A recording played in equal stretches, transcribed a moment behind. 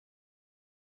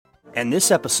And this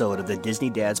episode of the Disney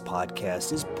Dads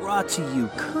Podcast is brought to you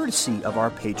courtesy of our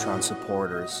Patreon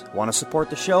supporters. Want to support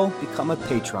the show? Become a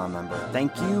Patreon member.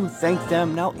 Thank you, thank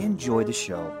them. Now enjoy the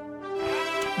show.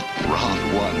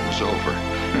 Round one was over.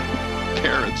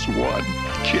 Parents won.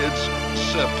 Kids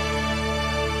sip.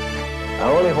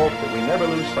 I only hope that we never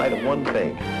lose sight of one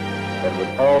thing. That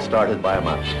was all started by a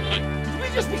mouse. Did we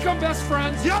just become best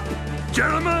friends? Yep!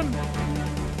 Gentlemen,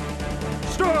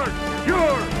 start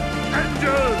your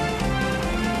engine!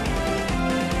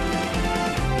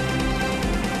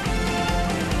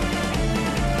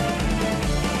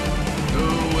 To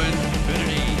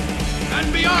infinity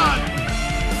and beyond!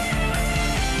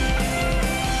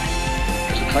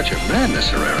 There's a touch of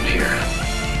madness around here.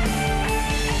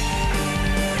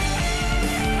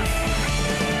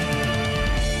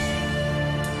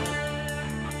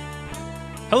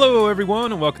 Hello,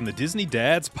 everyone, and welcome to Disney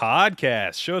Dads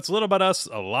Podcast. Show it's a little about us,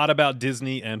 a lot about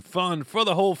Disney, and fun for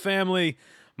the whole family.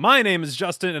 My name is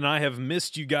Justin, and I have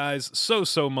missed you guys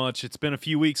so much. It's been a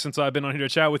few weeks since I've been on here to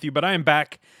chat with you, but I am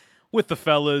back with the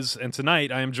fellas, and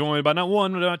tonight I am joined by not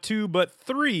one, not two, but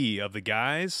three of the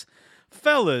guys.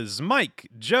 Fellas, Mike,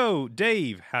 Joe,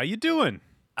 Dave, how you doing?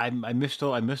 I missed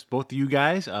both of you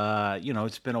guys.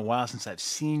 It's been a while since I've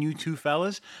seen you two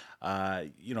fellas.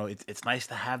 It's nice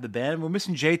to have the band. We're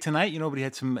missing Jay tonight, but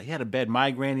he had a bad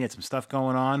migraine. He had some stuff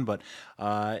going on, but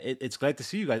it's glad to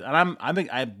see you guys. And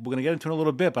we're gonna get into it in a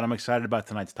little bit, but I'm excited about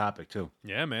tonight's topic too.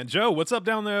 Yeah, man. Joe, what's up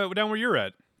down where you're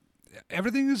at?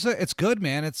 Everything is it's good,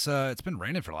 man. It's been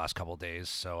raining for the last couple of days,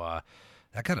 so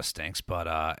that kind of stinks. But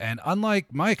and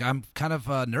unlike Mike, I'm kind of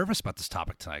nervous about this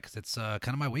topic tonight because it's kind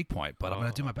of my weak point. But I'm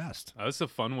gonna do my best. That's a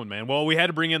fun one, man. Well, we had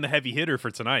to bring in the heavy hitter for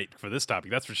tonight for this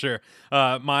topic. That's for sure.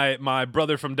 My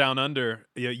brother from down under.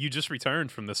 You just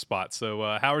returned from this spot.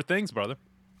 So how are things, brother?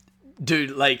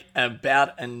 Dude, like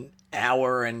about an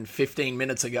hour and 15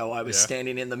 minutes ago, I was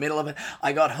standing in the middle of it.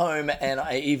 I got home and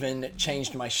I even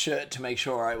changed my shirt to make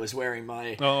sure I was wearing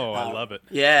my... Oh, I love it.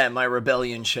 Yeah, my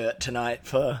Rebellion shirt tonight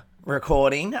for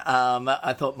recording.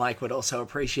 I thought Mike would also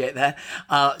appreciate that.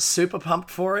 Super pumped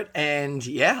for it, and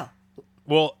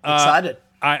well, excited.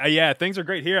 Yeah, things are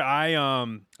great here. I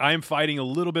am fighting a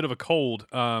little bit of a cold.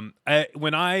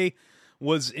 When I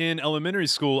was in elementary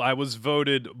school, I was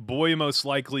voted boy most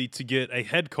likely to get a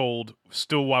head cold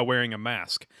still while wearing a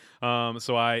mask.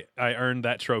 So I earned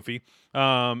that trophy.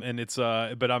 And it's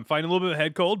but I'm fighting a little bit of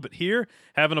head cold, but here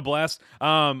having a blast.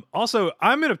 Also,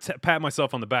 I'm gonna pat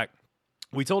myself on the back.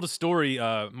 We told a story.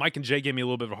 Mike and Jay gave me a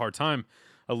little bit of a hard time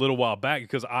a little while back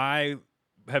because I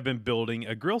have been building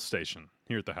a grill station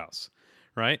here at the house,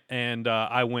 right? And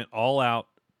I went all out,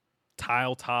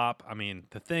 tile top. I mean,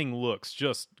 the thing looks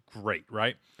just great,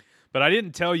 right? But I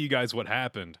didn't tell you guys what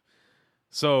happened.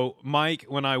 So, Mike,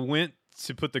 when I went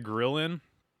to put the grill in,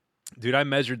 dude, I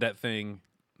measured that thing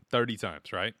 30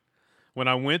 times, right? When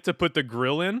I went to put the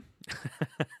grill in,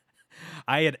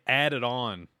 I had added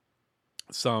on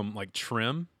some like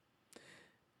trim,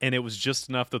 and it was just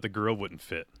enough that the grill wouldn't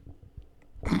fit.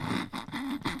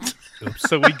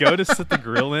 So we go to set the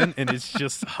grill in, and it's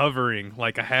just hovering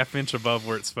like a half inch above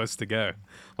where it's supposed to go,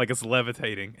 like it's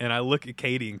levitating. And I look at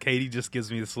Katie, and Katie just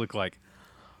gives me this look like,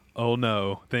 oh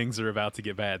no, things are about to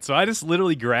get bad. So I just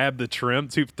literally grabbed the trim,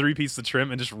 three pieces of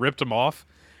trim, and just ripped them off,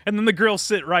 and then the grill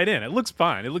sit right in. It looks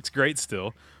fine. It looks great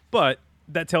still, but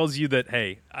that tells you that,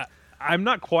 hey, I'm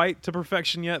not quite to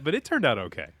perfection yet, but it turned out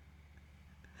okay.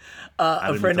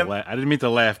 I didn't mean to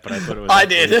laugh, but I thought it was. I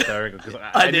did. Hysterical.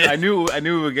 I did. I knew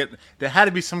we would get. There had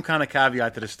to be some kind of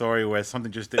caveat to the story where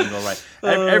something just didn't go right.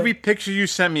 Every picture you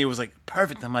sent me, it was like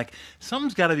perfect. I'm like,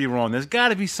 something's got to be wrong. There's got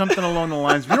to be something along the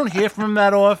lines. We don't hear from him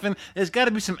that often. There's got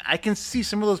to be some. I can see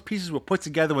some of those pieces were put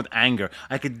together with anger.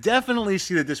 I could definitely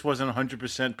see that this wasn't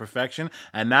 100% perfection.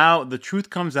 And now the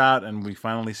truth comes out, and we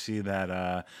finally see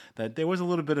that that there was a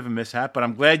little bit of a mishap. But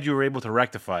I'm glad you were able to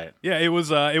rectify it. Yeah, it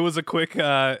was a quick.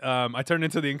 I turned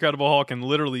into the Incredible Hulk and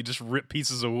literally just ripped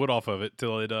pieces of wood off of it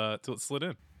till it slid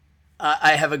in.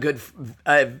 I have a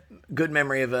good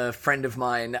memory of a friend of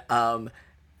mine.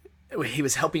 He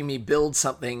was helping me build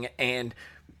something, and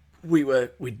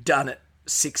we'd done it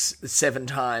 6-7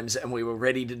 times, and we were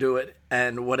ready to do it.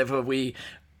 And whatever we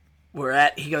were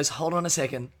at, he goes, "Hold on a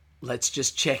second, let's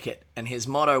just check it." And his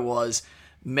motto was,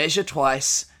 "Measure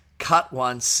twice, cut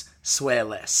once, swear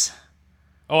less."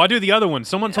 Oh, I do the other one.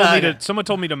 Someone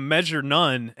told me to measure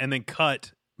none and then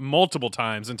cut multiple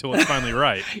times until it's finally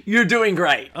right. You're doing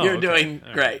great. Oh, You're okay. doing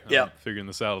great. Yeah, figuring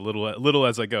this out a little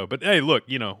as I go. But hey, look,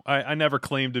 I never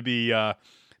claimed to be a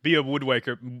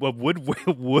woodworker.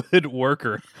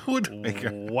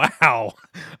 Wow.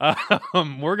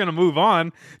 We're gonna move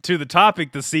on to the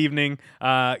topic this evening,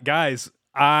 guys.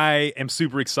 I am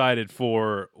super excited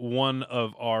for one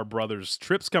of our brother's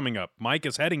trips coming up. Mike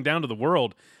is heading down to the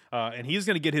world, and he's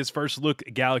going to get his first look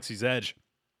at Galaxy's Edge.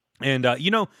 And,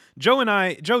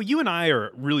 Joe, you and I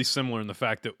are really similar in the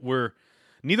fact that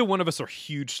neither one of us are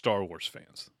huge Star Wars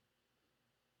fans.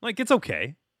 Like, it's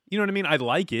okay. You know what I mean? I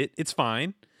like it. It's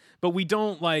fine. But we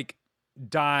don't, like,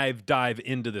 dive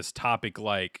into this topic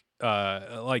like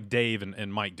Dave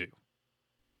and Mike do.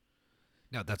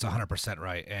 No, that's 100%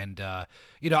 right. And,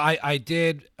 I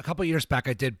did, a couple of years back,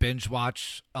 I did binge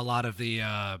watch a lot of the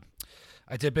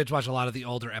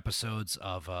older episodes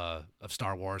of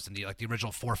Star Wars and the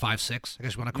original 4, 5, 6, I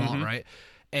guess you want to call it, right?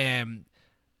 And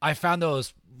I found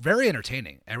those very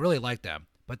entertaining. I really liked them.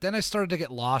 But then I started to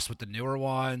get lost with the newer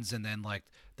ones and then like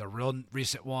the real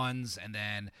recent ones. And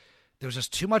then there was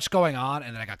just too much going on.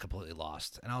 And then I got completely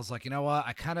lost. And I was like, you know what?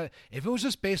 If it was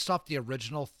just based off the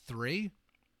original 3,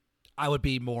 I would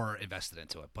be more invested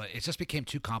into it. But it just became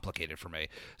too complicated for me.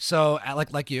 So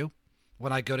like you,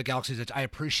 when I go to Galaxy's Edge, I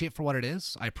appreciate for what it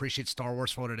is. I appreciate Star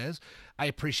Wars for what it is. I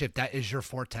appreciate that is your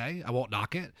forte. I won't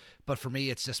knock it. But for me,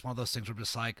 it's just one of those things where I'm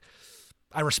just like,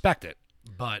 I respect it.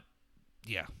 But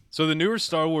yeah. So the newer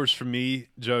Star Wars for me,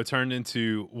 Joe, turned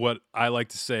into what I like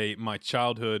to say my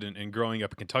childhood and growing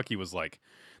up in Kentucky was like.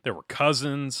 There were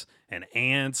cousins and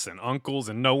aunts and uncles,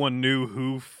 and no one knew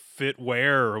who fit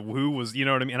where or who was, you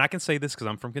know what I mean? And I can say this because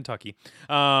I'm from Kentucky.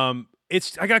 I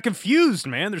got confused,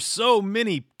 man. There's so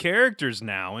many characters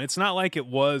now, and it's not like it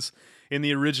was in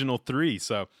the original 3.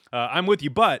 So I'm with you.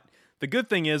 But the good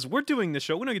thing is we're doing this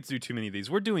show. We don't get to do too many of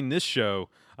these. We're doing this show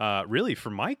really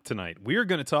for Mike tonight. We are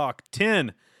going to talk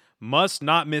 10 must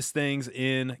not miss things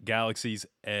in Galaxy's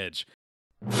Edge.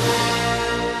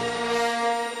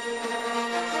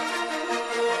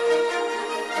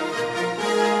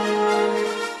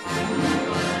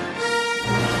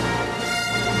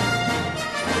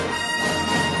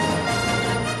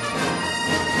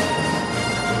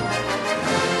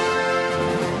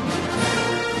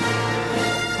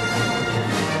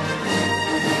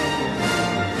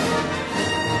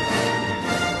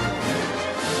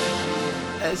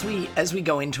 As we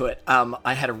go into it,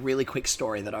 I had a really quick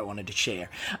story that I wanted to share.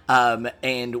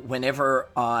 And whenever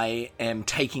I am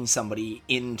taking somebody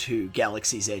into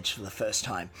Galaxy's Edge for the first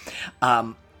time,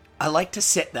 I like to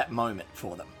set that moment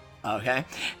for them. Okay?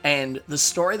 And the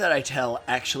story that I tell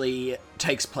actually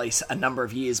takes place a number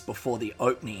of years before the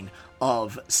opening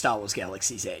of Star Wars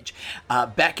Galaxy's Edge.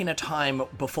 Back in a time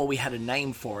before we had a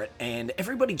name for it, and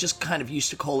everybody just kind of used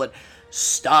to call it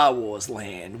Star Wars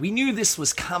Land. We knew this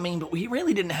was coming, but we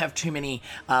really didn't have too many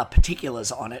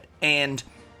particulars on it. And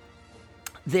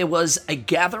there was a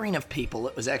gathering of people.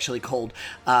 It was actually called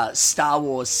Star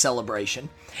Wars Celebration.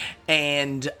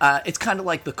 And it's kind of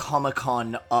like the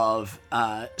Comic-Con of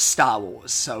Star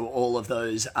Wars. So all of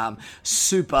those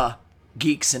super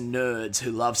geeks and nerds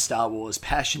who love Star Wars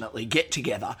passionately get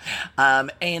together.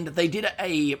 And they did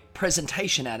a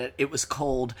presentation at it. It was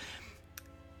called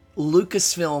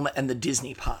Lucasfilm and the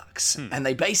Disney Parks. And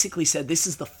they basically said, this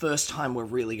is the first time we're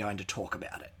really going to talk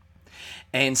about it.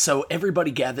 And so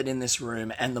everybody gathered in this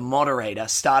room, and the moderator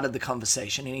started the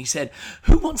conversation, and he said,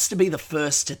 who wants to be the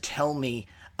first to tell me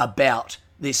about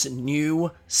this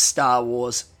new Star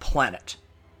Wars planet?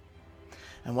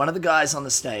 And one of the guys on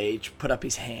the stage put up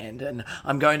his hand, and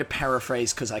I'm going to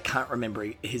paraphrase because I can't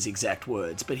remember his exact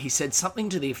words, but he said something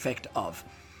to the effect of,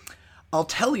 I'll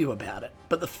tell you about it,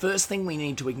 but the first thing we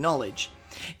need to acknowledge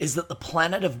is that the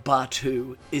planet of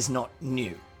Batuu is not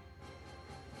new.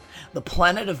 The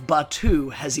planet of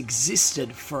Batuu has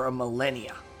existed for a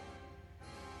millennia.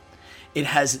 It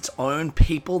has its own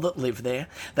people that live there.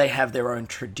 They have their own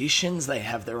traditions. They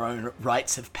have their own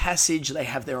rites of passage. They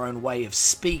have their own way of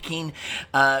speaking.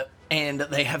 And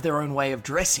they have their own way of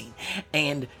dressing.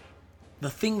 And the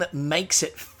thing that makes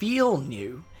it feel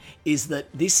new is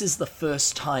that this is the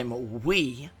first time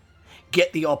we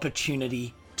get the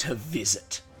opportunity to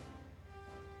visit.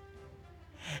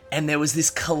 And there was this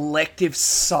collective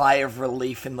sigh of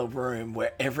relief in the room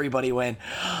where everybody went,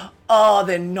 oh,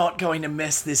 they're not going to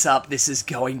mess this up. This is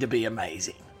going to be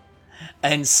amazing.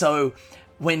 And so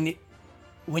when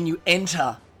you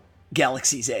enter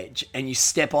Galaxy's Edge and you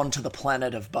step onto the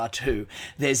planet of Batuu,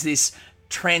 there's this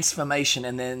transformation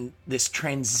and then this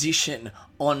transition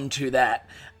onto that.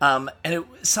 And it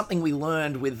was something we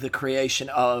learned with the creation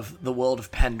of the world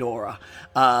of Pandora,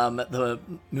 the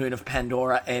moon of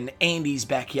Pandora, and Andy's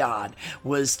backyard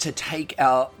was to take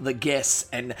the guests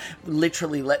and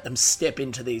literally let them step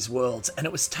into these worlds. And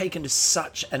it was taken to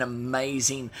such an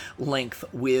amazing length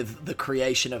with the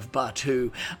creation of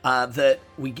Batuu that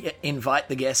we invite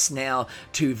the guests now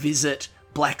to visit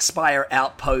Black Spire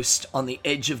outpost on the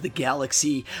edge of the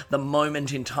galaxy. The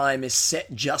moment in time is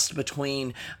set just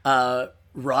between just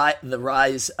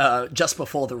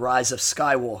before the Rise of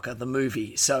Skywalker, the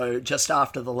movie. So just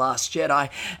after The Last Jedi.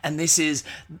 And this is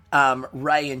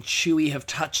Rey and Chewie have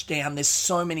touched down. There's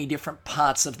so many different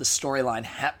parts of the storyline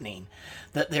happening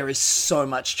that there is so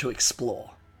much to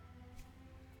explore.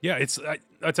 Yeah,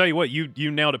 I tell you what, you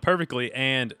nailed it perfectly.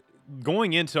 And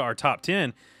going into our top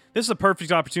 10, this is a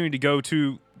perfect opportunity to go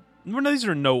to, these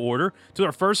are in no order, to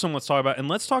our first one let's talk about. And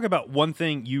let's talk about one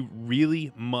thing you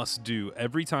really must do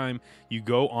every time you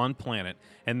go on planet.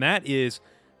 And that is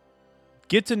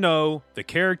get to know the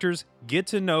characters, get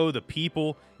to know the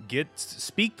people,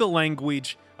 speak the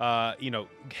language,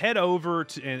 head over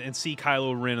and see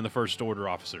Kylo Ren and the First Order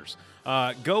officers.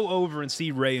 Go over and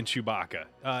see Rey and Chewbacca.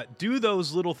 Do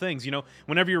those little things,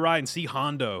 whenever you're riding, see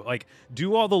Hondo. Like,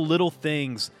 do all the little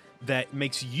things that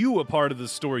makes you a part of the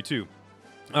story too.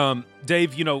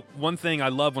 Dave, one thing I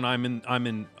love when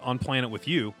I'm on planet with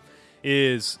you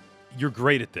is you're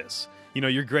great at this.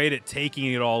 You're great at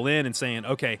taking it all in and saying,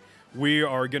 okay, we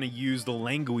are going to use the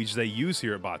language they use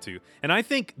here at Batuu. And I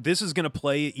think this is going to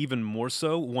play even more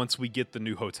so once we get the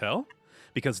new hotel,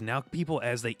 because now people,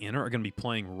 as they enter, are going to be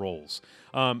playing roles.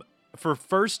 For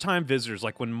first-time visitors,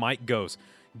 like when Mike goes,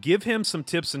 give him some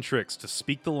tips and tricks to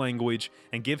speak the language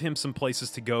and give him some places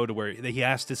to go to where he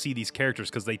has to see these characters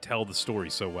because they tell the story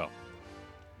so well.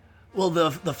 Well,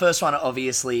 the first one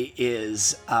obviously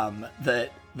is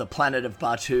that the planet of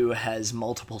Batuu has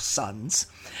multiple suns,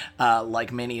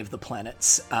 like many of the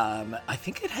planets. I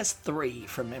think it has 3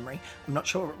 from memory. I'm not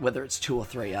sure whether it's 2 or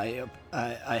 3.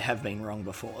 I have been wrong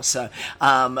before. So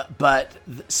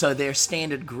their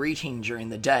standard greeting during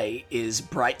the day is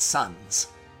bright suns.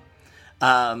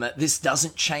 This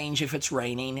doesn't change if it's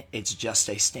raining. It's just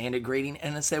a standard greeting,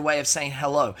 and it's their way of saying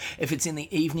hello. If it's in the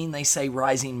evening, they say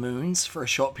rising moons for a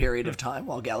short period of time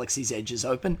while Galaxy's Edge is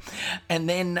open. And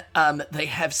then they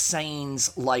have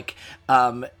sayings like,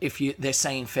 they're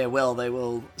saying farewell, they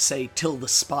will say till the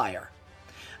spire.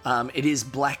 It is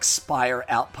Black Spire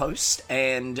Outpost,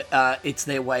 and it's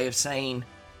their way of saying,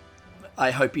 I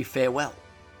hope you farewell.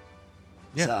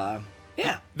 Yeah. So,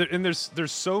 yeah. And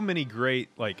there's so many great,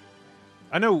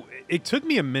 I know it took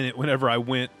me a minute whenever I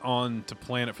went on to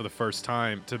Planet for the first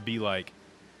time to be like,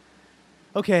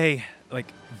 okay,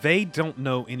 they don't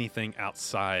know anything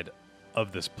outside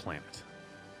of this planet,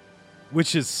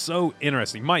 which is so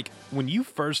interesting. Mike, when you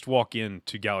first walk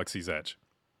into Galaxy's Edge,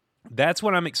 that's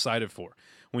what I'm excited for.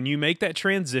 When you make that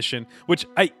transition, which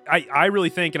I really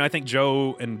think, and I think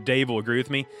Joe and Dave will agree with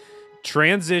me,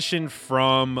 transition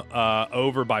from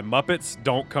over by Muppets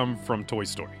don't come from Toy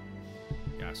Story.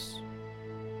 Yes.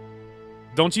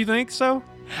 Don't you think so?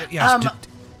 Yes.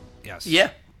 Yes.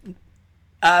 Yeah.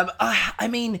 I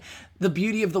mean, the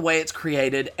beauty of the way it's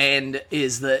created and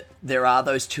is that there are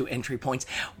those 2 entry points.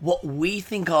 What we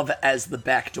think of as the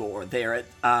back door there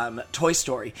at Toy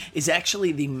Story is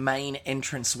actually the main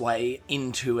entranceway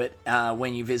into it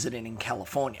when you visit it in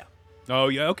California. Oh,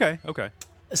 yeah. Okay.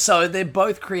 So they're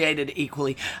both created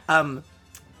equally.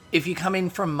 If you come in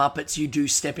from Muppets, you do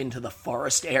step into the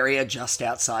forest area just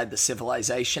outside the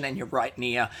civilization, and you're right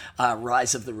near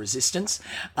Rise of the Resistance.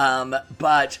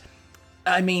 But,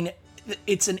 I mean,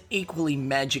 it's an equally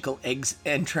magical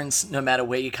entrance no matter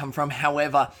where you come from.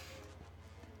 However,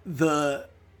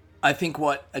 I think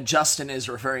what Justin is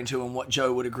referring to and what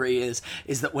Joe would agree is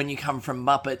that when you come from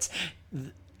Muppets,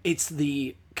 it's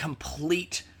the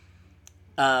complete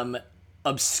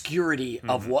obscurity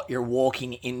of what you're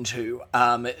walking into.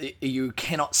 You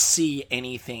cannot see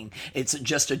anything. It's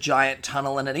just a giant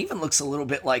tunnel, and it even looks a little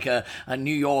bit like a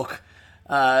New York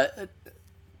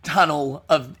tunnel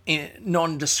of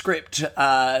nondescript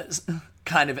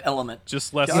kind of element.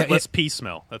 Just less pee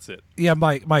smell. That's it. Yeah,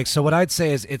 Mike. So what I'd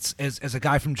say is, it's as a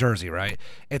guy from Jersey, right?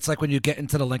 It's like when you get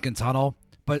into the Lincoln Tunnel,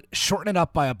 but shorten it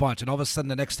up by a bunch, and all of a sudden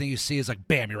the next thing you see is like,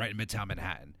 bam, you're right in Midtown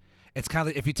Manhattan. It's kind of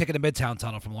like if you take it to Midtown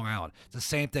Tunnel from Long Island. It's the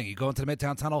same thing. You go into the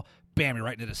Midtown Tunnel, bam, you're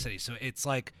right into the city. So it's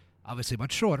like obviously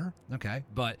much shorter, okay,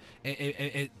 but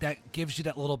it that gives you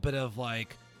that little bit of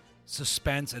like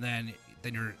suspense, and then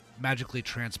you're magically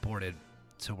transported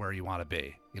to where you want to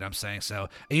be. You know what I'm saying? So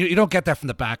you don't get that from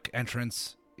the back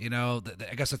entrance. I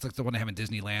guess that's like the one they have in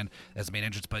Disneyland as the main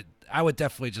entrance. But I would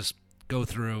definitely just go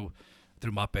through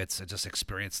Muppets and just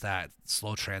experience that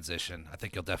slow transition. I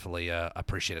think you'll definitely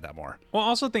appreciate that more. Well, I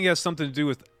also think it has something to do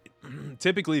with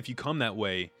typically if you come that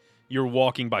way, you're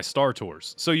walking by Star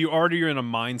Tours. So you already are in a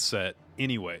mindset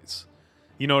anyways.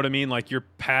 You know what I mean? Like you're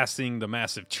passing the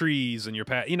massive trees and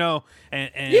and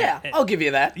I'll give you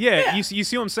that. Yeah. You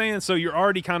see what I'm saying? So you're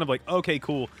already kind of like, okay,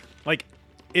 cool. Like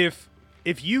if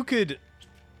if you could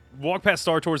walk past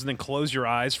Star Tours and then close your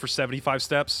eyes for 75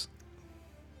 steps,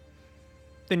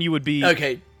 then you would be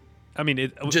Okay. I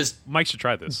mean, Mike should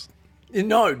try this.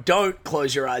 No, don't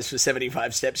close your eyes for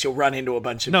 75 steps. You'll run into a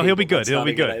bunch of people. No, he'll be good. That's He'll not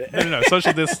be a good good. idea. No,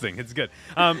 social distancing. It's good.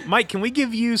 Mike, can we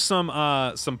give you some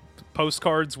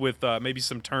postcards with maybe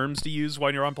some terms to use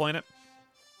while you're on planet?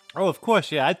 Oh, of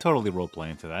course, yeah. I totally role-play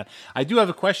into that. I do have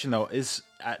a question, though.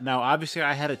 Now, obviously,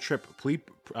 I had a trip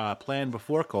planned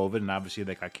before COVID, and obviously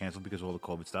they got canceled because of all the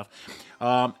COVID stuff.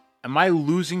 Am I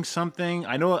losing something?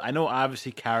 I know.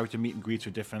 Obviously, character meet and greets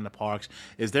are different in the parks.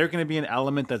 Is there going to be an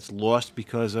element that's lost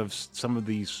because of some of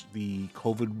the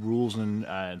COVID rules and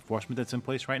enforcement that's in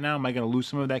place right now? Am I going to lose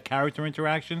some of that character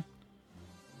interaction?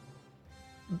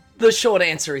 The short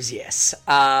answer is yes.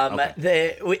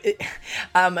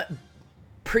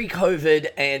 Pre-COVID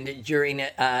and during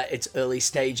its early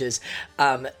stages,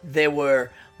 there were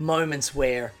moments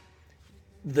where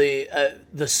the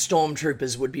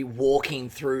stormtroopers would be walking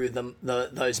through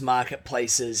those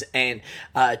marketplaces, and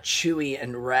Chewie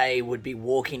and Rey would be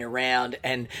walking around,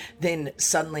 and then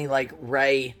suddenly, like,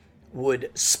 Rey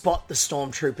would spot the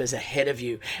stormtroopers ahead of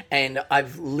you, and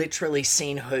I've literally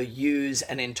seen her use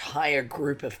an entire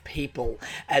group of people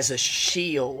as a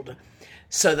shield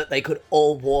so that they could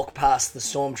all walk past the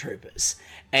stormtroopers.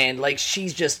 And, like,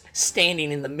 she's just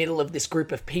standing in the middle of this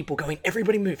group of people going,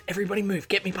 everybody move,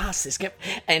 get me past this,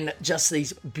 and just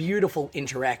these beautiful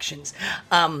interactions.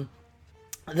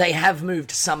 They have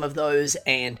moved some of those,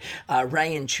 and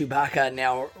Rey and Chewbacca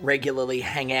now regularly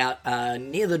hang out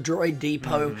near the droid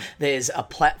depot. There's a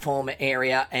platform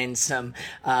area and some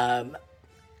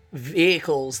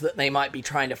vehicles that they might be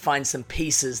trying to find some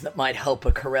pieces that might help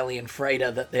a Corellian freighter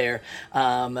that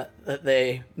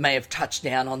they may have touched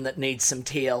down on that needs some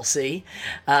TLC,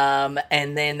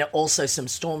 and then also some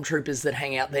stormtroopers that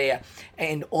hang out there,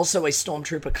 and also a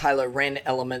Stormtrooper Kylo Ren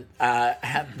element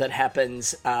that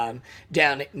happens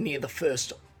down near the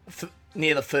First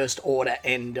Order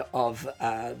end of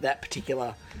that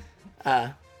particular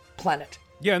planet.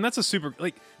 Yeah, and that's a super,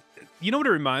 like, you know what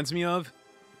it reminds me of?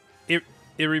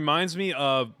 It reminds me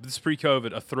of, this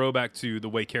pre-COVID, a throwback to the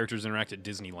way characters interact at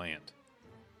Disneyland.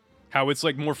 How it's,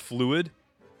 like, more fluid.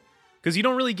 Because you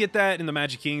don't really get that in the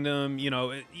Magic Kingdom. You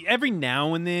know, every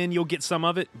now and then you'll get some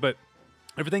of it, but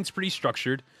everything's pretty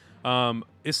structured.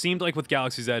 It seemed like with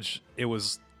Galaxy's Edge, it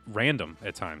was random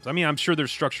at times. I mean, I'm sure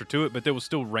there's structure to it, but it was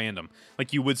still random.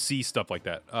 Like, you would see stuff like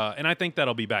that. And I think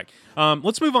that'll be back.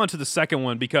 Let's move on to the second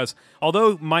one, because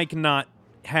although Mike not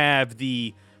have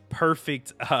the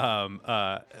perfect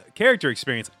character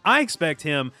experience, I expect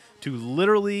him to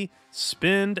literally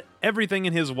spend everything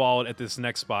in his wallet at this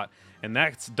next spot, and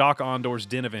that's Doc Ondor's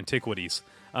Den of Antiquities.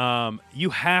 You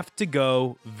have to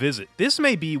go visit. This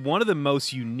may be one of the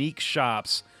most unique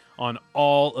shops on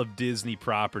all of Disney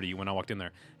property when I walked in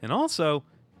there, and also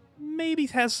maybe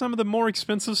has some of the more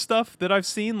expensive stuff that I've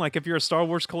seen, like if you're a Star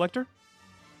Wars collector.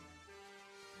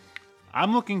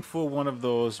 I'm looking for one of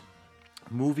those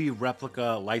movie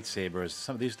replica lightsabers.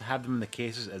 Some they used to have them in the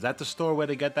cases. Is that the store where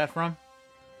they get that from?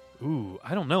 Ooh,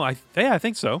 I don't know. I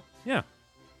think so. Yeah.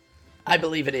 I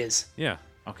believe it is. Yeah.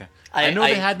 Okay. I know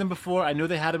they had them before. I know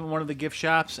they had them in one of the gift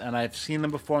shops, and I've seen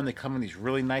them before, and they come in these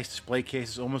really nice display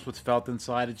cases, almost with felt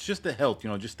inside. It's just the hilt,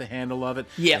 just the handle of it.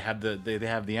 Yeah. They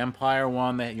have the Empire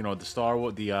one, the Star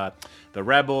Wars, the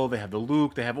Rebel. They have the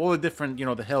Luke. They have all the different,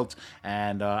 the hilts.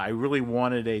 And I really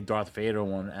wanted a Darth Vader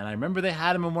one, and I remember they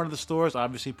had them in one of the stores,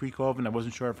 obviously pre-COVID. I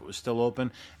wasn't sure if it was still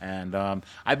open, and as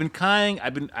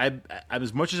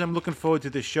much as I'm looking forward to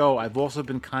this show, I've also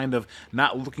been kind of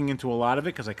not looking into a lot of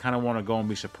it because I kind of want to go and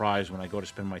be surprised when I go to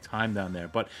spend my time down there.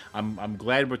 But I'm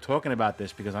glad we're talking about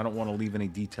this because I don't want to leave any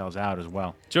details out as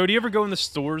well. Joe, do you ever go in the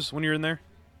stores when you're in there?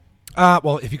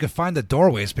 Well, if you could find the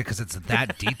doorways, because it's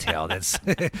that detailed. It's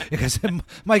because,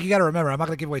 Mike, you got to remember, I'm not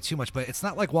going to give away too much, but it's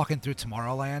not like walking through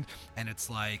Tomorrowland and it's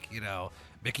like,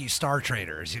 Mickey Star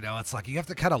Traders. It's like you have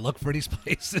to kind of look for these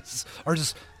places or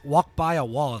just walk by a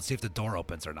wall and see if the door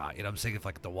opens or not. I'm saying if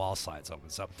like the wall side's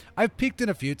open. So I've peeked in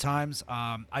a few times.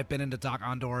 I've been into Doc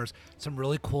Ondor's, some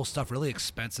really cool stuff, really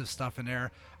expensive stuff in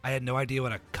there. I had no idea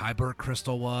what a Kyber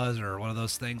crystal was or one of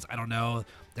those things. I don't know.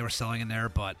 They were selling in there,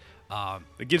 but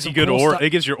it gives you good aura.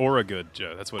 It gives your aura good,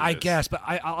 Joe. That's what it is. I guess, but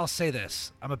I'll say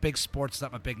this: I'm a big sports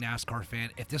nut. I'm a big NASCAR fan.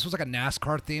 If this was like a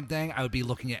NASCAR themed thing, I would be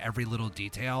looking at every little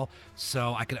detail.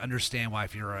 So I can understand why,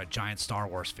 if you're a giant Star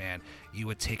Wars fan, you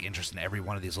would take interest in every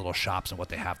one of these little shops and what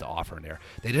they have to offer in there.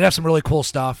 They did have some really cool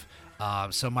stuff.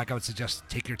 So, Mike, I would suggest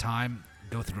take your time,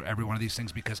 go through every one of these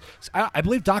things, because I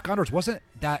believe Doc Ondor's wasn't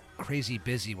that crazy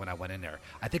busy when I went in there.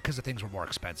 I think because the things were more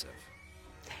expensive.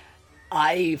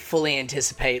 I fully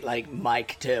anticipate like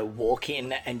Mike to walk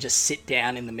in and just sit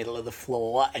down in the middle of the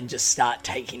floor and just start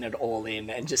taking it all in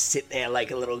and just sit there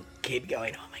like a little kid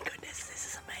going, "Oh my goodness, this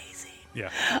is amazing."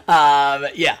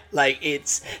 Yeah. Like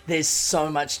there's so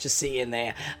much to see in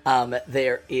there.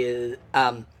 There is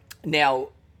now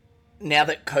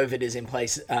that COVID is in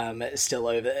place, still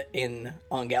over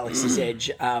on Galaxy's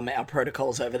Edge, our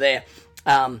protocols over there.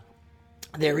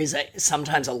 There is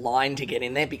sometimes a line to get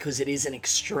in there because it is an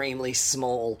extremely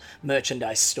small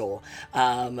merchandise store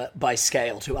by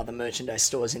scale to other merchandise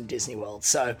stores in Disney World.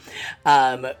 So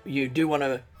you do want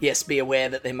to, yes, be aware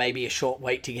that there may be a short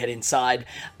wait to get inside.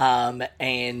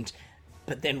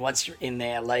 But then once you're in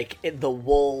there, like the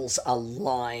walls are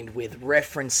lined with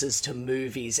references to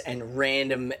movies and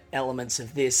random elements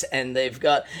of this. And they've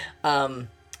got, I'm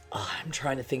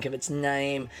trying to think of its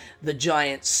name, the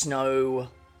giant snow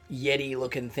Yeti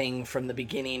looking thing from the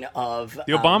beginning of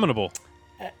The Abominable.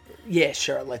 Yeah,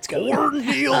 sure, let's go.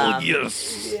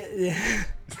 Cornelius. Yes.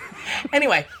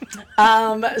 Anyway,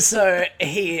 so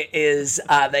he is.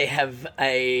 They have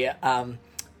a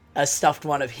stuffed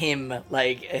one of him,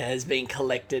 like, has been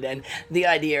collected, and the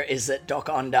idea is that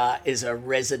Dok-Ondar is a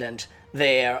resident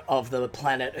there of the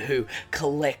planet who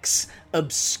collects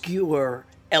obscure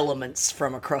elements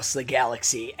from across the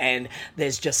galaxy, and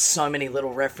there's just so many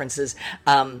little references.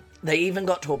 They even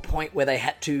got to a point where they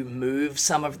had to move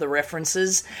some of the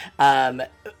references. When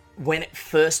it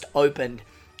first opened,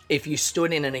 if you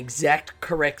stood in an exact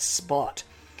correct spot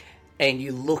and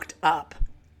you looked up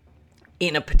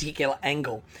in a particular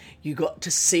angle, you got to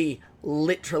see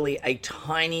literally a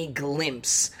tiny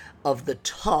glimpse of the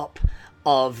top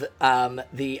of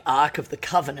the Ark of the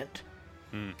Covenant,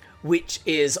 which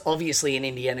is obviously an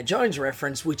Indiana Jones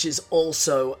reference, which is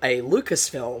also a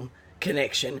Lucasfilm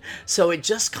connection. So it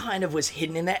just kind of was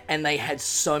hidden in there, and they had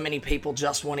so many people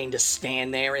just wanting to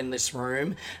stand there in this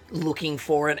room looking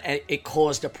for it, and it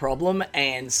caused a problem,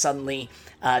 and suddenly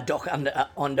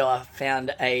Dok-Ondar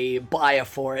found a buyer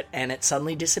for it, and it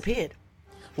suddenly disappeared.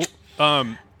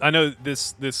 I know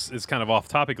this is kind of off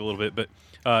topic a little bit,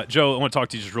 but Joe, I want to talk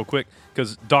to you just real quick,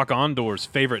 because Dok-Ondar's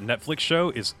favorite Netflix show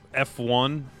is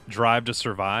F1 Drive to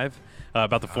Survive,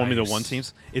 about the Formula One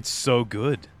teams. It's so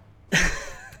good.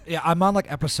 Yeah, I'm on like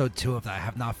episode 2 of that. I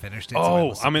have not finished it.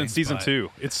 Oh, I'm in season 2.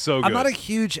 It's so good. I'm not a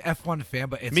huge F1 fan,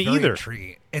 but it's Me very either.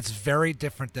 intriguing. It's very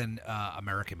different than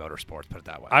American motorsports, put it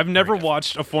that way. I've never Very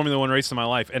watched a Formula One race in my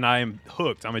life, and I am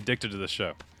hooked. I'm addicted to this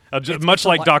show. It's Much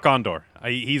like a Dok-Ondar.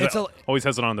 He It's a- always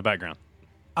has it on in the background.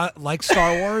 like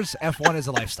Star Wars, F1 is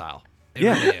a lifestyle. It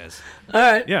Yeah. really is. All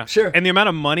right, Yeah, sure. And the amount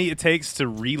of money it takes to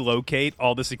relocate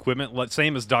all this equipment,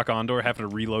 same as Dok-Ondar having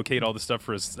to relocate all this stuff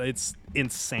it's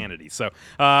insanity. So,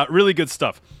 really good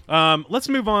stuff. Let's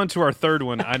move on to our third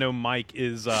one. I know Mike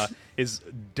is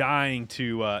dying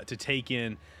to take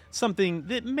in something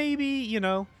that maybe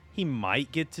he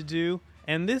might get to do,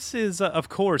 and this is, of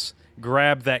course,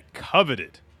 grab that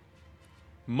coveted,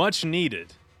 much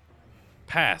needed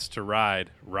pass to ride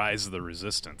Rise of the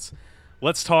Resistance.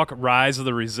 Let's talk Rise of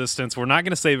the Resistance. We're not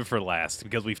going to save it for last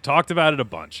because we've talked about it a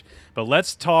bunch. But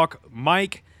let's talk,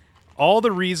 Mike, all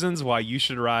the reasons why you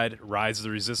should ride Rise of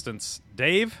the Resistance.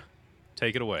 Dave,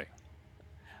 take it away.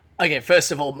 Okay,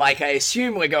 first of all, Mike, I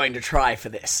assume we're going to try for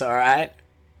this, all right?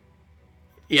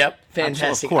 Yep,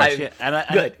 fantastic. Of course, yeah.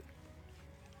 Good.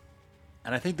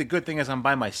 And I think the good thing is I'm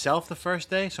by myself the first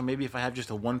day, so maybe if I have just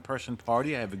a one-person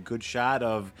party, I have a good shot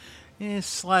of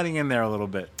sliding in there a little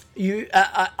bit.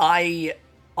 I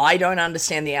don't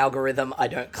understand the algorithm. I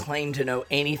don't claim to know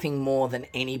anything more than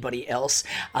anybody else.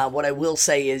 What I will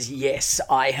say is, yes,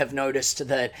 I have noticed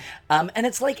that, and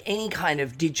it's like any kind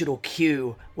of digital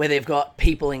queue where they've got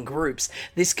people in groups.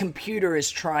 This computer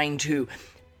is trying to,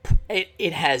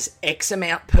 it has X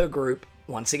amount per group.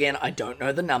 Once again, I don't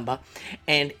know the number,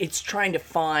 and it's trying to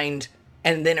find,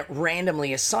 and then it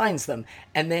randomly assigns them,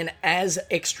 and then as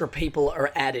extra people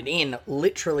are added in,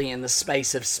 literally in the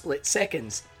space of split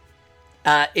seconds,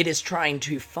 it is trying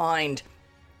to find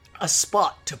a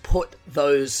spot to put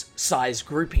those size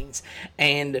groupings.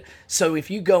 And so if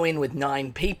you go in with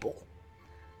 9 people,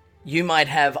 you might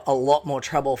have a lot more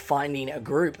trouble finding a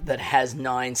group that has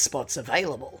 9 spots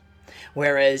available.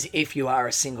 Whereas if you are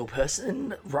a single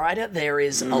person rider, there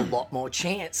is a lot more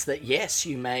chance that, yes,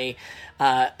 you may,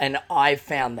 and I've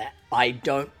found that. I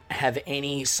don't have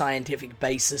any scientific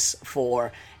basis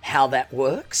for how that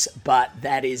works, but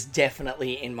that is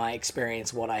definitely, in my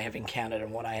experience, what I have encountered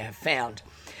and what I have found.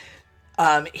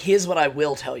 Here's what I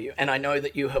will tell you, and I know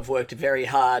that you have worked very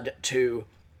hard to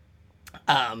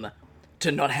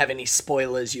not have any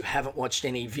spoilers. You haven't watched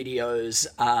any videos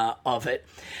of it.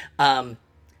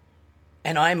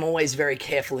 and I'm always very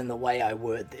careful in the way I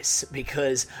word this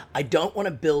because I don't want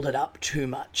to build it up too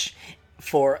much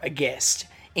for a guest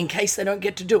in case they don't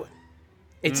get to do it.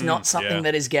 It's not something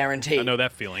that is guaranteed. I know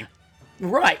that feeling.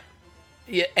 Right.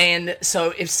 Yeah, and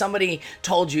so if somebody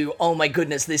told you, oh my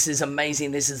goodness, this is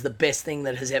amazing, this is the best thing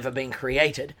that has ever been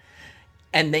created,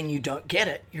 and then you don't get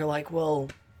it, you're like, well,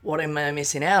 what am I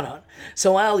missing out on?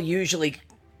 So I'll usually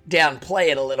downplay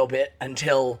it a little bit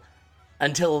until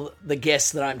the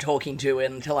guests that I'm talking to,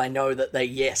 and until I know that they,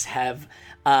 have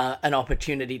an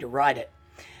opportunity to write it.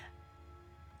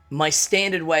 My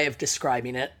standard way of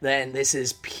describing it, then this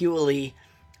is purely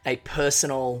a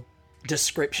personal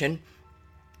description,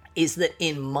 is that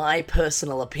in my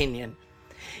personal opinion,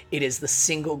 it is the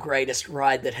single greatest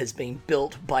ride that has been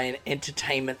built by an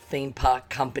entertainment theme park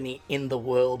company in the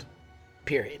world,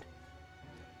 period.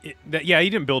 You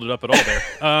didn't build it up at all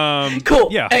there. Cool.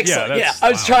 Yeah, excellent. Yeah, I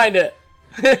was trying to...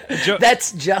 Joe,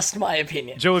 that's just my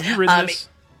opinion. Joe, have you ridden this?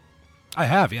 I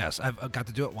have, yes. I've got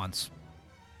to do it once.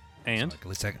 And? So at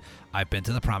least I've been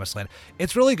to the Promised Land.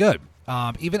 It's really good.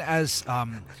 Even as...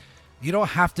 you don't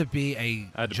have to be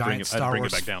a giant Star Wars... bring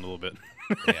it back down a little bit.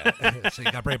 Yeah, so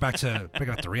you got to bring it back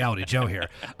to reality Joe here.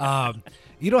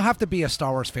 You don't have to be a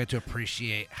Star Wars fan to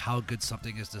appreciate how good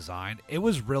something is designed. It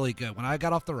was really good. When I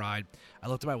got off the ride, I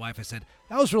looked at my wife. I said,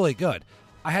 that was really good.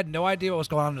 I had no idea what was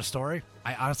going on in the story.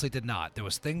 I honestly did not. There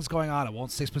was things going on. I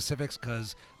won't say specifics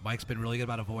because Mike's been really good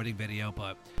about avoiding video,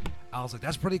 but I was like,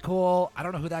 that's pretty cool. I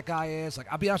don't know who that guy is.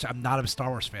 Like, I'll be honest, I'm not a Star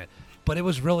Wars fan, but it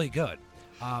was really good.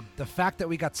 The fact that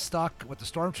we got stuck with the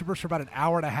stormtroopers for about an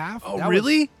hour and a half. Oh,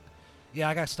 really? Yeah,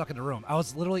 I got stuck in the room. I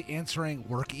was literally answering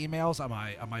work emails on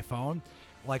my phone.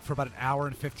 Like for about an hour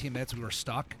and 15 minutes, we were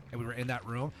stuck and we were in that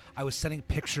room. I was sending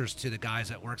pictures to the guys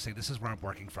at work saying, this is where I'm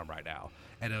working from right now.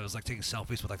 And it was like taking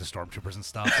selfies with like the stormtroopers and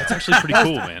stuff. That's actually pretty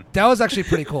cool, man. That was actually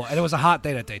pretty cool. And it was a hot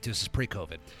day that day too. This is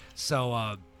pre-COVID.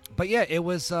 So, but yeah, it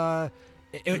was,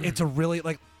 it's a really,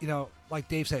 like, you know, like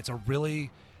Dave said, it's a really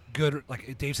good,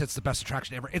 like Dave said, it's the best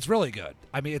attraction ever. It's really good.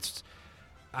 I mean,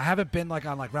 I haven't been like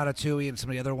on like Ratatouille and some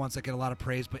of the other ones that get a lot of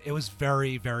praise, but it was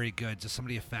very, very good. Just some of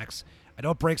the effects. I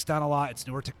know it breaks down a lot. It's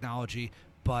newer technology,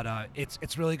 but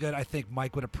it's really good. I think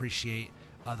Mike would appreciate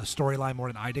the storyline more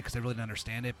than I did because I really didn't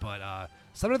understand it. But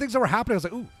some of the things that were happening, I was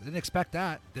like, ooh, didn't expect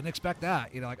that.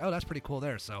 You know, like, oh, that's pretty cool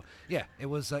there. So yeah, it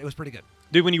was pretty good.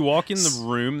 Dude, when you walk in the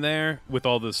room there with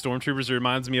all the stormtroopers, it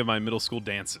reminds me of my middle school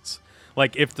dances.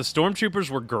 Like if the stormtroopers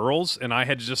were girls and I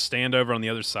had to just stand over on the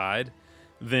other side,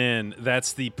 then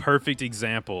that's the perfect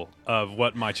example of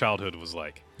what my childhood was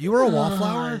like. You were a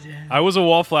wallflower? I was a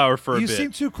wallflower for a bit. You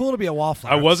seem too cool to be a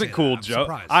wallflower. I wasn't cool, Joe.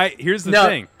 Here's the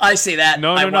thing. I see that.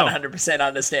 No. I 100%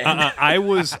 understand.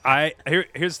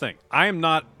 Here's the thing. I am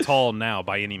not tall now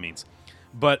by any means.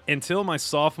 But until my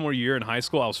sophomore year in high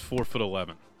school, I was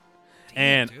 4'11".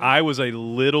 And dude. I was a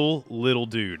little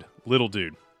dude.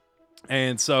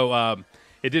 And so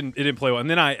it didn't play well. And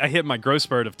then I hit my growth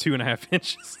spurt of 2.5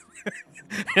 inches.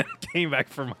 And came back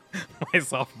for my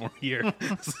sophomore year,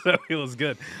 so it was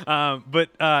good. But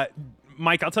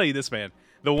Mike, I'll tell you this, man.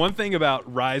 The one thing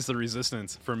about Rise of the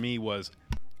Resistance for me was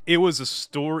it was a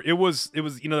story. It was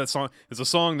you know that song. It's a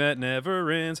song that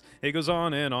never ends. It goes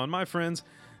on and on, my friends.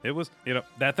 It was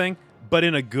that thing, but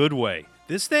in a good way.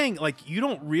 This thing, like, you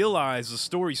don't realize the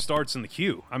story starts in the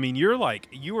queue. I mean, you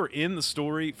are in the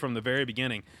story from the very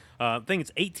beginning. I think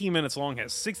it's 18 minutes long.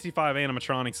 Has 65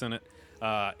 animatronics in it.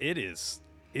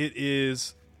 It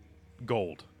is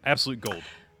gold, absolute gold.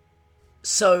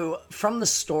 So, from the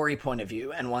story point of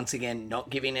view, and once again, not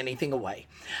giving anything away,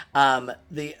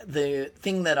 the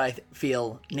thing that I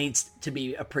feel needs to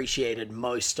be appreciated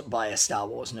most by a Star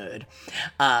Wars nerd,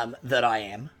 that I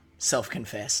am,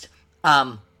 self-confessed,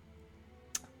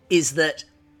 is that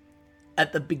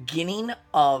at the beginning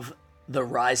of The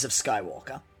Rise of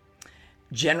Skywalker,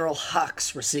 General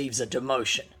Hux receives a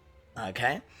demotion,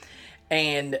 okay?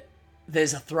 And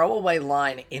there's a throwaway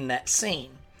line in that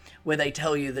scene where they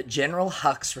tell you that General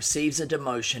Hux receives a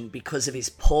demotion because of his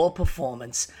poor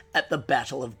performance at the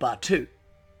Battle of Batuu.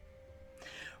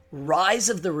 Rise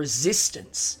of the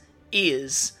Resistance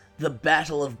is the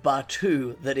Battle of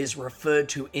Batuu that is referred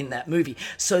to in that movie.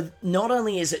 So not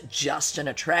only is it just an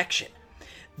attraction,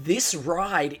 this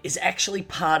ride is actually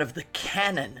part of the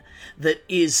canon that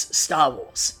is Star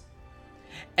Wars.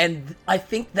 And I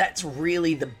think that's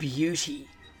really the beauty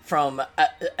from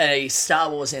a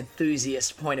Star Wars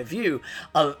enthusiast point of view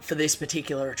for this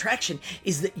particular attraction,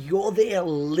 is that you're there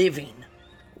living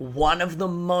one of the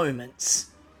moments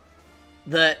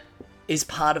that is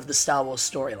part of the Star Wars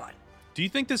storyline. Do you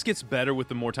think this gets better with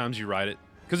the more times you ride it?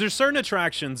 Because there's certain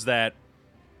attractions that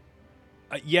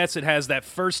yes, it has that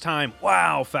first time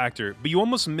wow factor, but you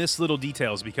almost miss little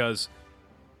details because,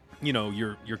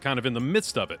 you're kind of in the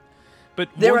midst of it. But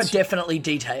there are definitely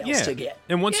details to get.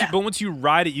 And once you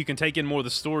ride it, you can take in more of the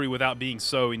story without being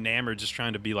so enamored, just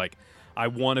trying to be like, I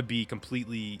want to be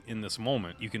completely in this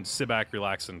moment. You can sit back,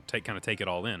 relax, and take it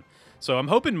all in. So I'm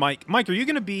hoping, Mike, are you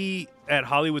going to be at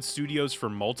Hollywood Studios for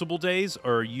multiple days,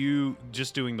 or are you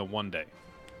just doing the one day?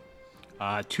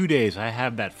 2 days. I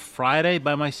have that Friday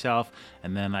by myself,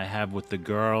 and then I have with the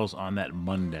girls on that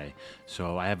Monday.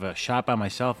 So I have a shot by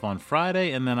myself on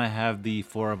Friday, and then I have the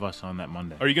 4 of us on that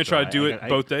Monday. Are you going to try to do it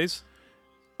both days?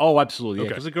 Oh, absolutely. Yeah, Okay.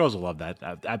 because the girls will love that.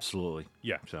 Absolutely.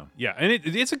 Yeah. So Yeah, and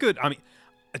it's a good,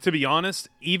 to be honest,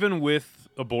 even with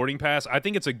a boarding pass, I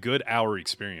think it's a good hour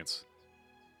experience.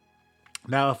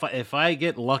 now, if I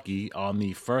get lucky on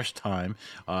the first time,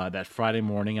 that Friday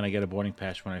morning, and I get a boarding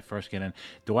pass when I first get in,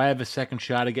 do I have a second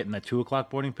shot of getting that 2:00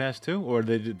 boarding pass too, or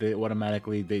they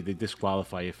automatically they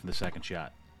disqualify you from the second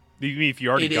shot? You mean if you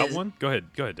already It got is. one? Go ahead,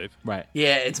 Dave. Right.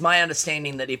 Yeah, it's my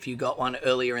understanding that if you got one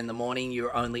earlier in the morning,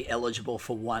 you're only eligible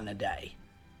for one a day.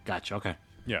 Gotcha. Okay.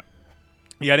 Yeah,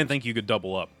 I didn't think you could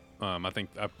double up. I'm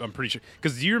pretty sure,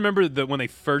 because do you remember that when they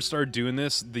first started doing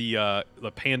this, the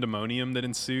pandemonium that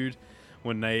ensued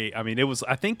when it was,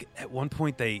 I think at one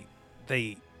point they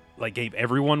like gave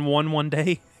everyone one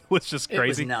day, which is just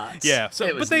crazy. It was nuts. Yeah. So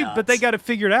It was but they nuts. got it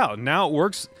figured out. Now it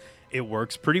works. It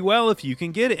works pretty well if you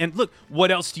can get it. And look,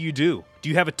 what else do you do? Do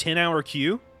you have a 10-hour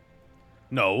queue?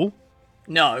 No.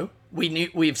 No,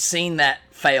 we've seen that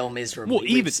fail miserably. Well,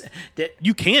 even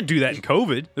you can't do that in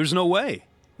COVID. There's no way.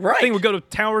 right, I think we'd go to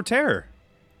Tower of Terror.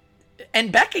 and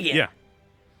back again.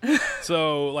 Yeah.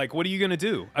 So, like, what are you going to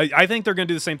do? I think they're going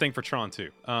to do the same thing for Tron too.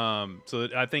 So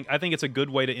I think it's a good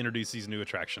way to introduce these new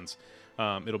attractions.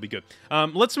 It'll be good.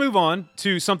 Let's move on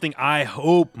to something I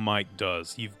hope Mike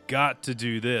does. You've got to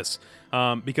do this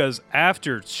because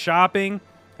after shopping,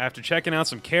 after checking out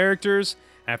some characters,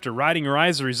 after riding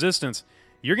Rise of Resistance,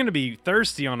 you're going to be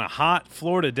thirsty on a hot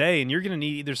Florida day, and you're going to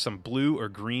need either some blue or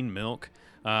green milk.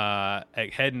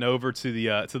 Heading over to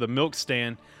the milk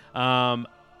stand.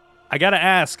 I gotta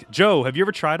ask, Joe, have you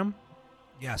ever tried them?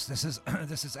 Yes, this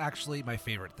is actually my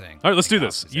favorite thing. All right, let's do Like,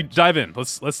 this. You dive in.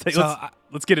 Let's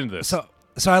get into this.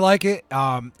 So I like it.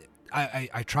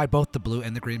 I tried both the blue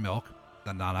and the green milk,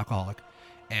 the non-alcoholic,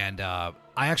 and I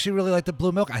actually really like the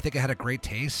blue milk. I think it had a great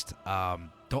taste.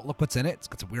 Don't look what's in it. It's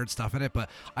got some weird stuff in it, but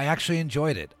I actually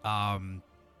enjoyed it.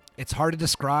 It's hard to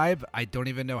describe. I don't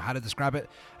even know how to describe it.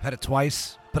 I've had it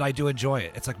twice, but I do enjoy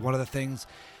it. It's like one of the things.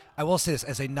 I will say this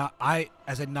as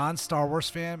a non-Star Wars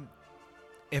fan.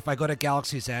 If I go to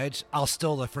Galaxy's Edge, I'll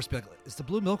still first be like, is the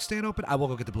blue milk stand open? I will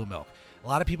go get the blue milk. A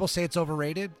lot of people say it's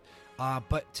overrated,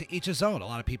 but to each his own. A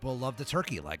lot of people love the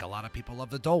turkey, like a lot of people love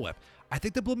the Dole Whip. I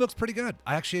think the blue milk's pretty good.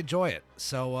 I actually enjoy it.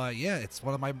 So, yeah, it's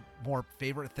one of my more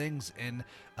favorite things in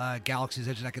Galaxy's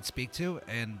Edge that I could speak to,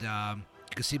 and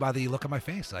you can see by the look on my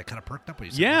face that I kind of perked up when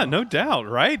you said Yeah, that. no doubt,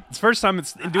 right? It's the first time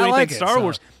it's doing I anything like it, Star so-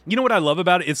 Wars. You know what I love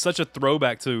about it? It's such a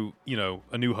throwback to,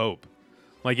 A New Hope.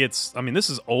 Like this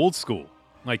is old school.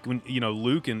 Like when,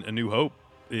 Luke in A New Hope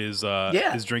is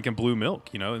drinking blue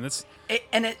milk, and it's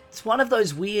And it's one of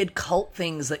those weird cult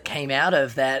things that came out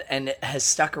of that and it has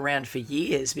stuck around for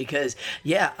years because,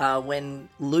 when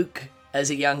Luke, as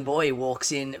a young boy,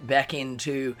 walks back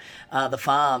into the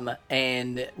farm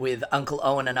and with Uncle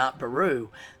Owen and Aunt Beru,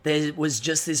 there was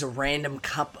just this random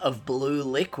cup of blue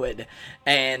liquid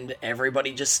and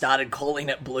everybody just started calling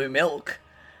it blue milk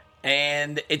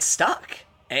and it stuck.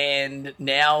 And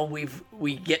now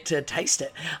we get to taste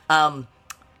it.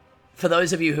 For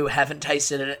those of you who haven't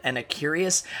tasted it and are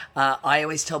curious, I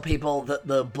always tell people that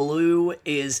the blue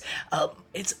is,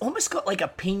 it's almost got like a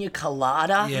pina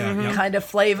colada kind of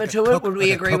flavor to it. Would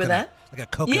we agree with that? Like a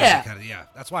coconut Yeah. kind of, yeah.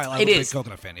 That's why I'm It a big is.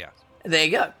 coconut fan, yeah. There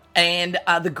you go. And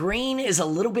the green is a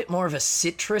little bit more of a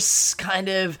citrus kind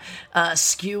of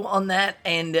skew on that,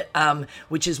 and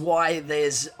which is why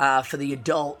there's for the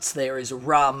adults there is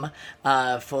rum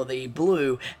for the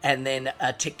blue, and then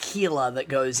a tequila that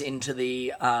goes into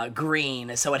the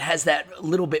green. So it has that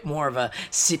little bit more of a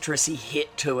citrusy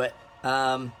hit to it.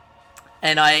 And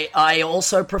I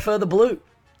also prefer the blue.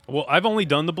 Well, I've only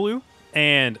done the blue,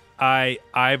 and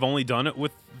I've only done it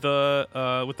with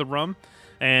the rum.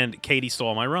 And Katie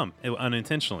stole my rum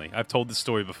unintentionally. I've told this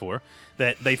story before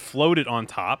that they floated on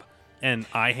top, and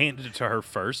I handed it to her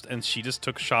first, and she just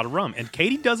took a shot of rum. And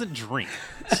Katie doesn't drink,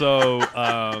 so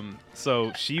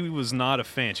she was not a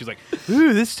fan. She was like,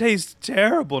 "Ooh, this tastes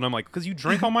terrible," and I'm like, "Because you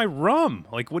drank all my rum.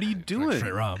 Like, what are you doing?"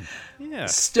 Straight rum. Yeah.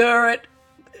 Stir it,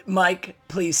 Mike.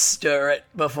 Please stir it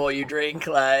before you drink.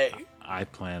 Like, I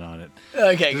plan on it.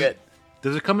 okay, good.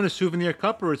 Does it come in a souvenir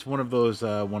cup, or it's one of those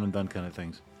one and done kind of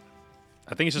things?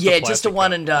 I think it's just Yeah, a just a plastic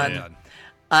one cup. and done. Yeah.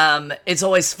 It's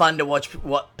always fun to watch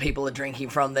what people are drinking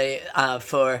from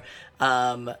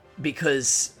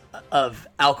because of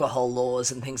alcohol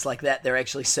laws and things like that. They're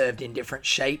actually served in different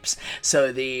shapes.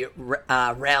 So the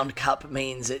round cup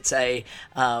means it's a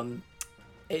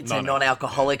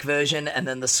non-alcoholic version, and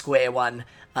then the square one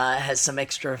has some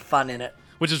extra fun in it.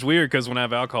 Which is weird because when I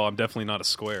have alcohol, I'm definitely not a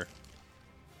square.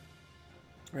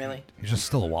 Really? You're just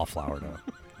still a wallflower, though.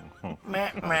 All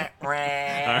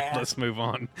right, let's move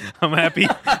on. I'm happy.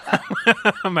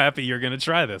 I'm happy you're going to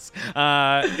try this.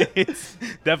 It's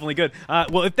definitely good.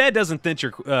 Well, if that doesn't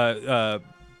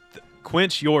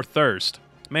quench your thirst,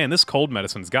 man, this cold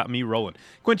medicine's got me rolling.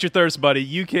 Quench your thirst, buddy.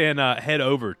 You can head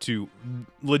over to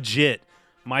legit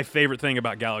my favorite thing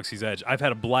about Galaxy's Edge. I've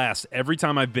had a blast every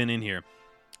time I've been in here.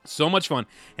 So much fun.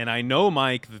 And I know,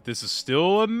 Mike, that this is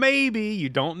still a maybe. You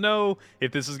don't know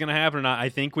if this is going to happen or not. I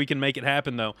think we can make it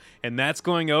happen, though. And that's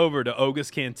going over to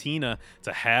Oga's Cantina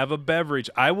to have a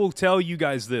beverage. I will tell you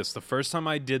guys this. The first time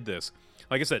I did this,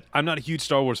 like I said, I'm not a huge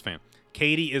Star Wars fan.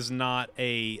 Katie is not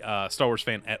a Star Wars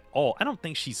fan at all. I don't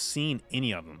think she's seen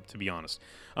any of them, to be honest.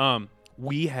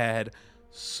 We had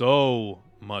so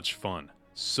much fun.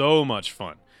 So much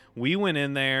fun. We went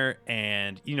in there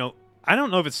and, I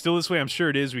don't know if it's still this way. I'm sure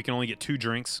it is. We can only get 2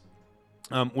 drinks.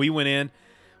 We went in.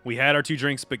 We had our 2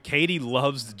 drinks, but Katie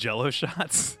loves the Jell-O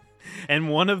shots.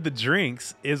 And one of the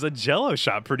drinks is a Jell-O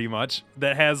shot, pretty much,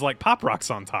 that has, like, Pop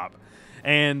Rocks on top.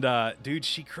 And, dude,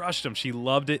 she crushed them. She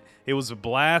loved it. It was a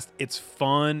blast. It's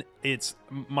fun.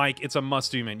 Mike, it's a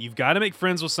must-do, man. You've got to make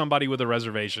friends with somebody with a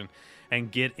reservation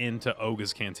and get into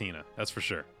Oga's Cantina. That's for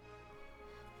sure.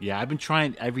 Yeah, I've been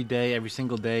trying every day, every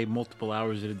single day, multiple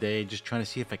hours of the day, just trying to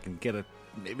see if I can get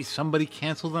maybe somebody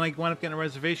canceled and I wind up getting a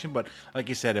reservation. But like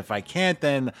you said, if I can't,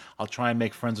 then I'll try and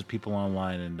make friends with people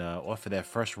online and offer their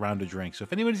first round of drinks. So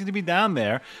if anybody's going to be down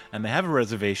there and they have a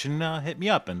reservation, hit me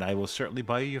up, and I will certainly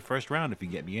buy you your first round if you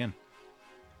get me in.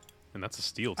 And that's a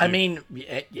steal, too. I mean,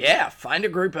 yeah, find a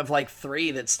group of like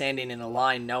 3 that's standing in a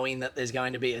line knowing that there's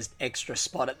going to be an extra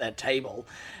spot at that table.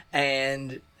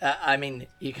 And,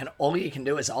 all you can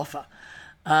do is offer.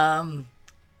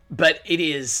 But it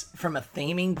is, from a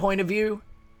theming point of view,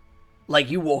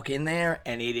 like you walk in there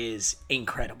and it is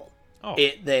incredible. Oh.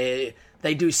 They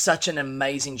do such an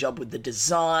amazing job with the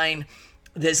design.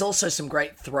 There's also some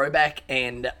great throwback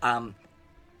and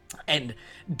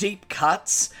deep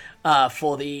cuts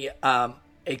for the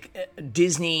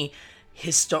Disney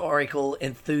historical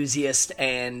enthusiast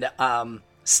and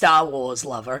Star Wars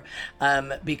lover,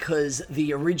 because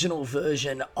the original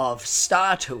version of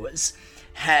Star Tours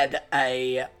had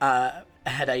a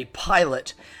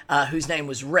pilot whose name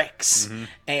was Rex,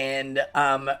 and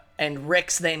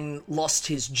Rex then lost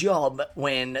his job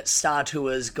when Star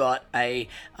Tours got a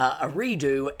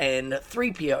redo, and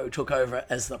 3PO took over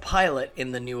as the pilot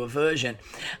in the newer version,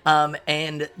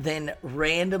 and then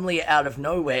randomly out of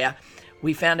nowhere,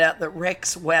 we found out that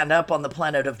Rex wound up on the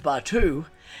planet of Batuu,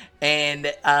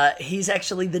 and he's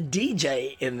actually the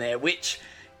DJ in there, which,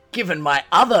 given my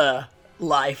other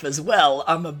life as well,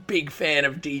 I'm a big fan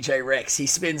of DJ Rex. He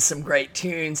spins some great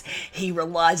tunes. He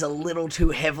relies a little too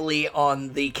heavily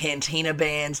on the Cantina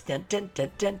bands, dun, dun, dun,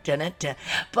 dun, dun, dun, dun.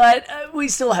 But we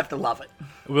still have to love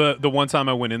it. The one time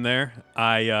I went in there,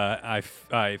 I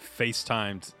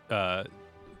FaceTimed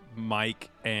Mike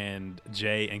and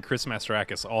Jay and Chris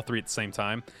Masterakis, all 3 at the same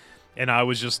time, and I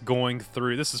was just going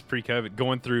through, this is pre-COVID,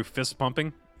 going through fist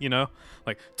pumping,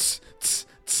 like tss, tss,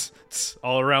 tss, tss,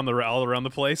 all around the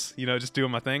place, just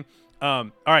doing my thing.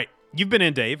 All right, you've been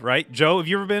in, Dave, right? Joe, have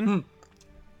you ever been?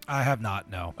 I have not,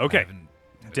 no. Okay,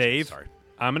 Dave, sorry.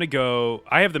 I'm gonna go.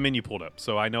 I have the menu pulled up,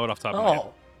 so I know it off the top of my head.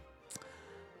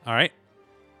 All right,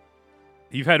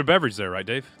 you've had a beverage there, right,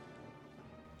 Dave?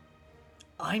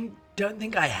 I don't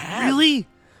think I have. Really?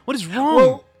 What is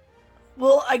wrong?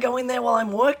 Well, I go in there while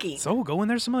I'm working. So go in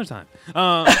there some other time.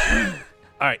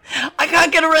 All right. I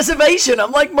can't get a reservation.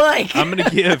 I'm like Mike. I'm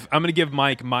gonna give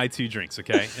Mike my 2 drinks,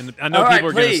 okay? And I know All right, people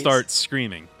are gonna please. start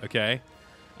screaming, okay?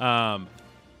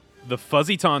 The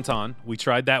fuzzy tauntaun, we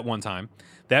tried that one time.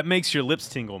 That makes your lips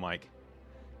tingle, Mike.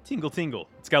 Tingle, tingle.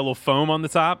 It's got a little foam on the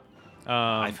top.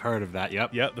 I've heard of that.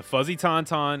 Yep. Yep. The fuzzy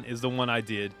tauntaun is the one I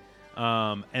did.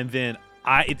 And then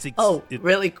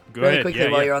really ahead. quickly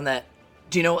while you're on that.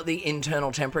 Do you know what the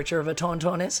internal temperature of a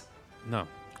tauntaun is? No.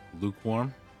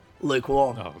 Lukewarm.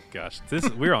 Lukewarm. Oh gosh,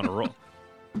 we're on a roll.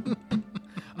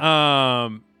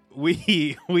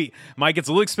 Mike, it's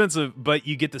a little expensive, but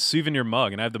you get the souvenir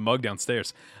mug, and I have the mug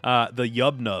downstairs. The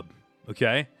Yub Nub,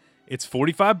 okay? It's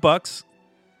 $45.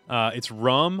 It's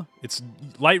rum. It's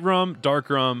light rum, dark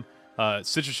rum,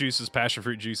 citrus juices, passion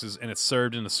fruit juices, and it's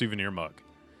served in a souvenir mug.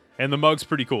 And the mug's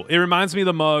pretty cool. It reminds me of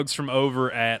the mugs from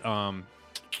over at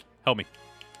help me.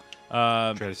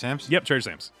 Trader Sam's? Yep, Trader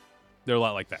Sam's. They're a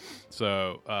lot like that.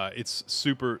 So it's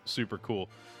super, super cool.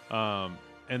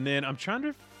 And then I'm trying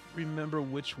to remember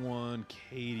which one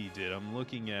Katie did. I'm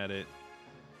looking at it.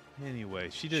 Anyway,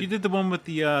 she did the one with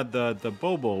the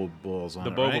Bobo balls on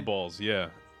the it, Bobo right? balls,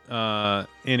 yeah.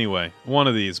 Anyway, one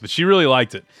of these, but she really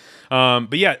liked it.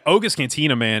 But yeah, Oga's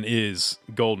Cantina, man, is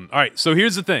golden. All right, so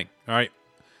here's the thing. All right,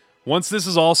 once this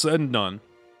is all said and done,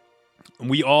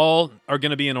 we all are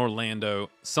going to be in Orlando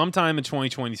sometime in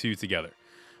 2022 together.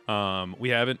 We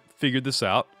haven't figured this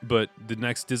out, but the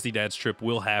next Disney Dads trip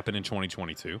will happen in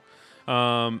 2022.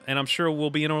 And I'm sure we'll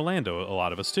be in Orlando, a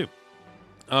lot of us too.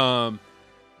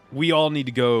 We all need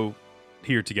to go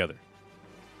here together.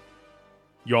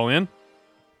 You all in?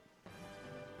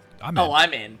 I'm in.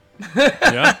 I'm in.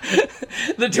 Yeah?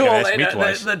 The two gotta ask me Orlando,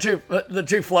 twice. the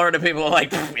two Florida people are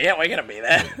like, yeah, we're gonna be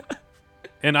there.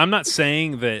 And I'm not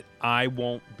saying that I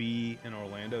won't be in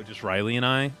Orlando, just Riley and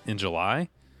I, in July,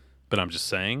 but I'm just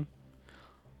saying,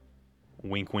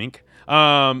 wink, wink.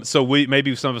 So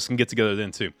maybe some of us can get together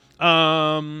then too.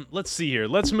 Let's see here.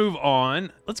 Let's move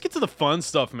on. Let's get to the fun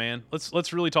stuff, man.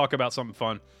 Let's really talk about something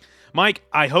fun. Mike,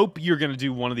 I hope you're going to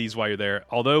do one of these while you're there.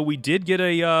 Although we did get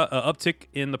a uptick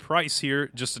in the price here,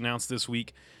 just announced this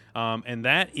week, and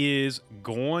that is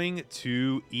going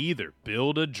to either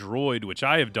build a droid, which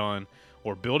I have done,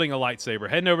 or building a lightsaber,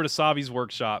 heading over to Savi's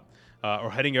workshop,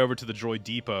 or heading over to the Droid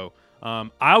Depot.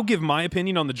 I'll give my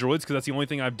opinion on the droids because that's the only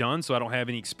thing I've done, so I don't have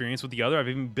any experience with the other. I've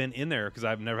even been in there because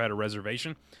I've never had a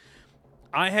reservation.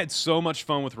 I had so much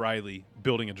fun with Riley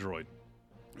building a droid.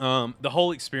 The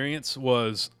whole experience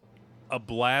was a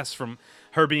blast, from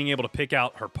her being able to pick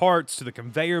out her parts to the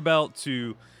conveyor belt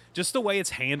to just the way it's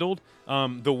handled,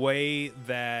 the way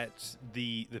that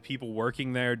the people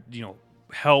working there,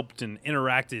 helped and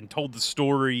interacted and told the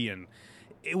story, and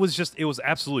it was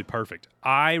absolutely perfect.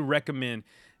 I recommend,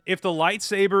 if the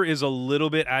lightsaber is a little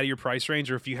bit out of your price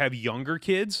range, or if you have younger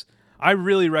kids, I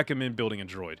really recommend building a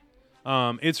droid.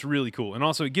 It's really cool, and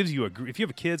also it gives you if you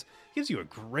have kids, it gives you a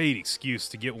great excuse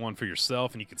to get one for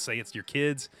yourself, and you could say it's your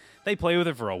kids. They play with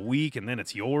it for a week, and then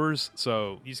it's yours.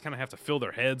 So you just kind of have to fill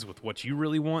their heads with what you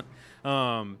really want.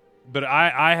 But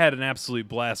I had an absolute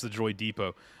blast at Droid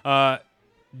Depot.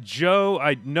 Joe,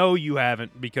 I know you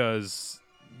haven't because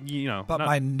But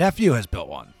my nephew has built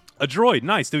one. A droid,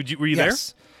 nice. Were you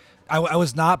Yes. I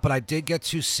was not, but I did get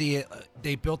to see it.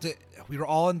 They built it. We were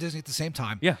all in Disney at the same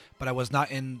time. Yeah. But I was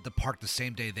not in the park the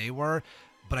same day they were.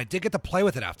 But I did get to play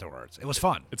with it afterwards. It was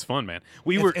fun. It's fun, man.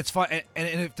 It's fun, and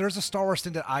if there's a Star Wars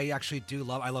thing that I actually do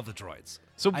love, I love the droids.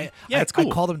 So it's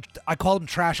cool. I call them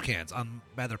trash cans on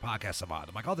my other podcast I'm on.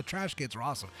 I'm like, oh, the trash cans are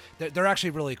awesome. They're actually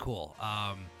really cool.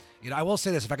 I will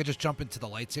say this: if I could just jump into the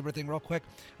lightsaber thing real quick,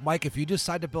 Mike, if you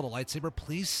decide to build a lightsaber,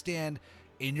 please stand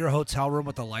in your hotel room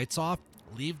with the lights off.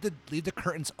 Leave the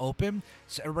curtains open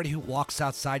so everybody who walks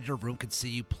outside your room can see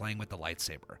you playing with the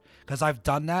lightsaber. Because I've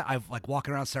done that. I've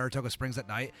walking around Saratoga Springs at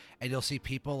night, and you'll see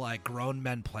people like grown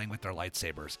men playing with their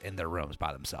lightsabers in their rooms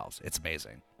by themselves. It's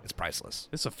amazing. It's priceless.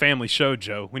 It's a family show,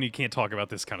 Joe. When you can't talk about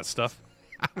this kind of stuff.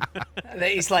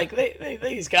 He's like,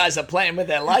 these guys are playing with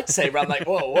their lightsaber. I'm like,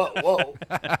 whoa.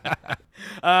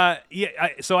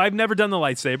 So I've never done the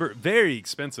lightsaber. Very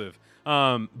expensive.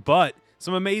 But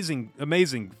some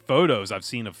amazing photos I've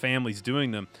seen of families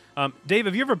doing them. Dave,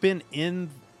 have you ever been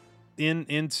into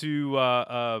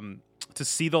to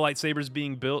see the lightsabers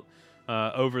being built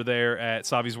over there at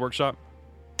Savi's workshop?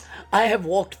 I have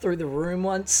walked through the room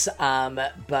once,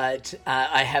 but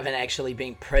I haven't actually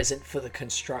been present for the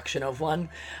construction of one.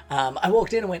 I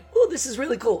walked in and went, oh, this is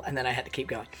really cool, and then I had to keep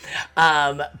going.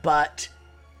 But,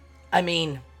 I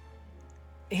mean,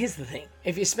 here's the thing.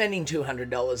 If you're spending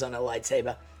 $200 on a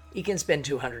lightsaber, you can spend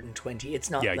 $220. It's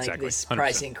not like this 100%.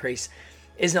 Price increase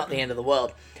is not the end of the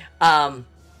world.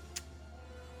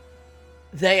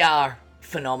 They are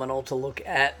phenomenal to look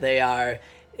at. They are...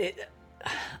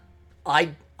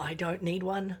 I don't need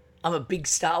one. I'm a big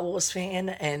Star Wars fan,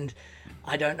 and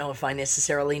I don't know if I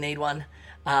necessarily need one.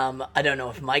 I don't know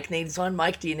if Mike needs one.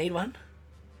 Mike, do you need one?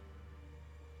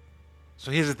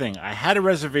 So here's the thing. I had a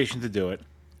reservation to do it.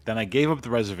 Then I gave up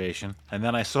the reservation, and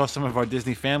then I saw some of our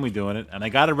Disney family doing it, and I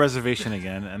got a reservation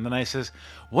again, and then I says,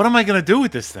 what am I going to do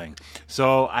with this thing?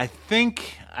 So I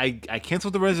think I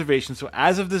canceled the reservation, so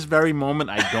as of this very moment,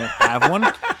 I don't have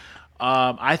one.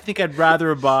 I think I'd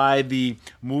rather buy the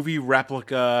movie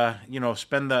replica, because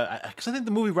I think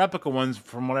the movie replica ones,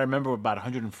 from what I remember, were about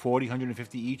 140,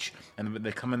 150 each, and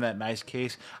they come in that nice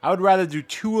case. I would rather do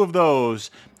 2 of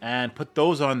those and put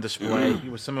those on display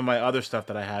with some of my other stuff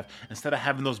that I have, instead of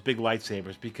having those big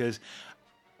lightsabers, because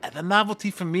the novelty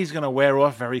for me is going to wear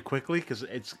off very quickly, because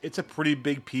it's a pretty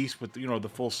big piece with the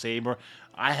full saber.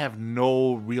 I have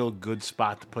no real good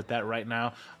spot to put that right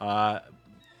now.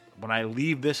 When I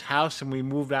leave this house and we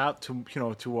moved out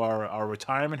to our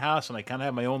retirement house, and I kind of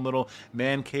have my own little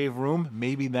man cave room,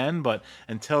 maybe then. But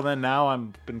until then, now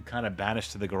I've been kind of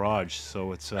banished to the garage.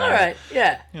 So it's all right,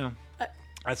 yeah.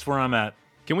 That's where I'm at.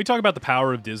 Can we talk about the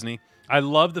power of Disney? I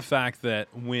love the fact that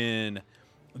when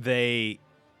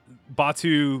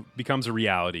Batuu becomes a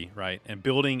reality, right, and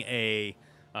building a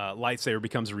lightsaber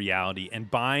becomes a reality, and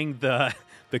buying the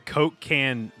Coke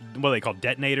can, what are they called,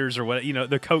 detonators or what,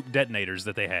 the Coke detonators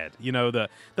that they had,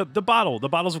 the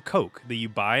bottles of Coke that you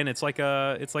buy, and it's like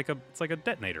a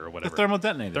detonator or whatever. The thermal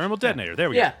detonator. Thermal detonator. There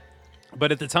we go.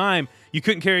 But at the time, you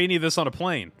couldn't carry any of this on a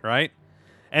plane, right?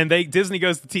 And Disney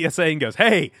goes to TSA and goes,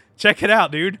 "Hey, check it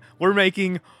out, dude. We're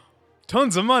making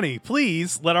tons of money.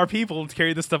 Please let our people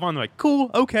carry this stuff on." They're like,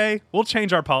 "Cool, okay, we'll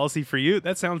change our policy for you.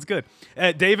 That sounds good."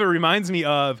 David reminds me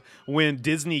of when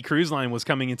Disney Cruise Line was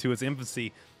coming into its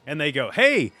infancy, and they go,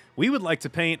 "Hey, we would like to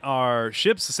paint our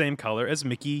ships the same color as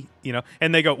Mickey,"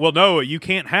 and they go, "Well, no, you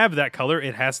can't have that color.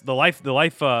 It has the life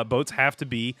boats have to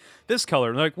be this color."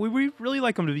 And they're like, "We really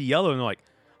like them to be yellow." And they're like,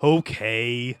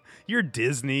 "Okay, you're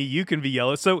Disney. You can be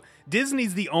yellow." So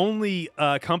Disney's the only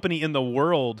company in the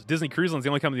world. Disney Cruise Line's the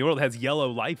only company in the world that has yellow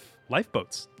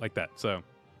lifeboats like that. So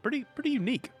pretty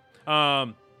unique.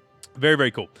 Very,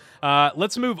 very cool.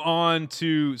 Let's move on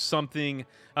to something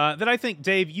that I think,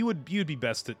 Dave, you'd be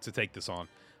best to take this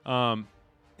on.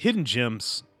 Hidden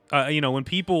gems. When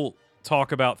people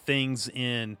talk about things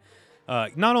in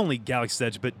not only Galaxy's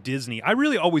Edge but Disney, I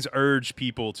really always urge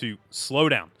people to slow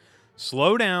down.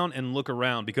 Slow down and look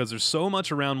around, because there's so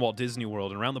much around Walt Disney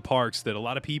World and around the parks that a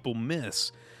lot of people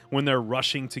miss when they're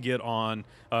rushing to get on,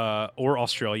 or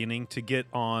Australianing, to get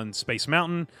on Space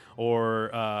Mountain or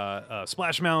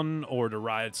Splash Mountain, or to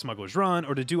ride Smuggler's Run,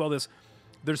 or to do all this.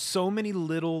 There's so many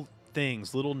little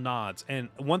things, little nods. And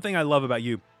one thing I love about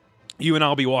you and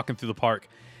I'll be walking through the park,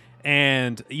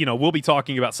 and we'll be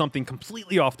talking about something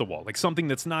completely off the wall, like something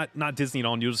that's not Disney at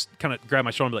all, and you'll just kind of grab my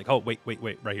shoulder and be like, "Oh,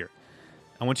 wait, right here.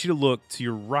 I want you to look to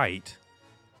your right,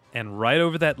 and right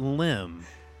over that limb,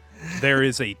 there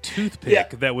is a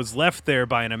toothpick that was left there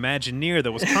by an Imagineer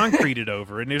that was concreted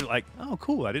over." And you're like, "Oh,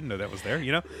 cool, I didn't know that was there,"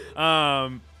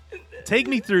 Take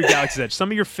me through Galaxy's Edge.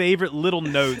 Some of your favorite little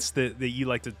notes that you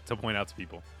like to point out to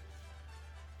people.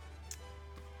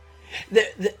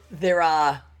 There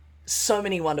are so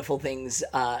many wonderful things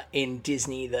in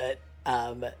Disney that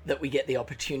we get the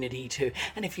opportunity to,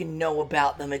 and if you know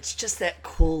about them, it's just that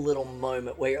cool little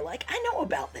moment where you're like, "I know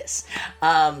about this."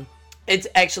 It's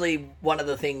actually one of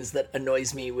the things that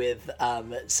annoys me with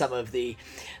some of the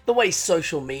way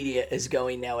social media is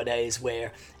going nowadays,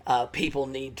 where people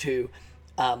need to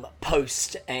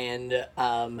post and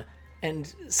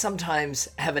sometimes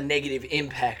have a negative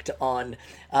impact on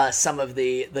some of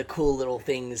the cool little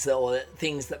things, or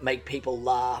things that make people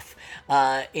laugh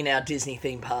in our Disney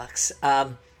theme parks.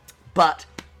 But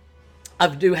I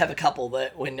do have a couple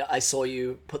that, when I saw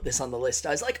you put this on the list,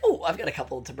 I was like, "Oh, I've got a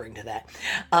couple to bring to that."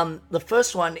 The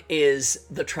first one is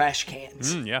the trash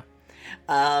cans. Yeah.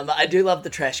 I do love the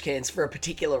trash cans for a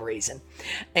particular reason.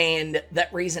 And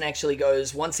that reason actually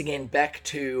goes, once again, back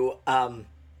to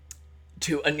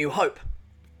A New Hope,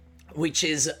 which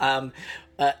is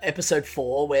episode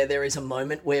 4, where there is a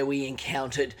moment where we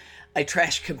encountered a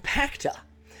trash compactor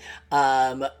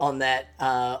on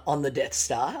the Death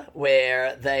Star,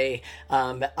 where they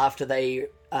after they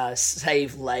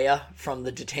save Leia from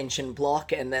the detention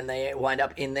block, and then they wind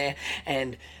up in there,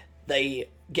 and they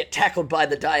get tackled by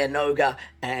the Dianoga,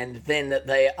 and then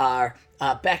they are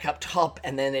back up top,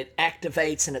 and then it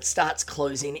activates and it starts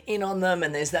closing in on them,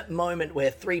 and there's that moment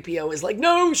where 3PO is like,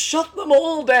 "No, shut them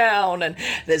all down," and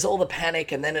there's all the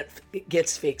panic, and then it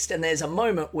gets fixed, and there's a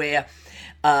moment where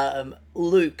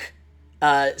Luke,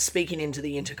 speaking into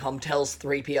the intercom, tells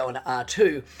 3PO and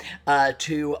R2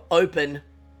 to open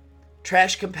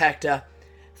trash compactor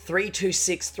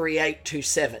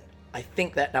 3263827. I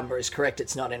think that number is correct.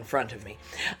 It's not in front of me.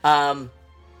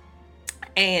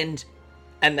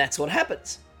 And that's what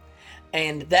happens.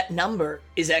 And that number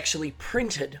is actually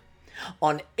printed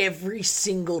on every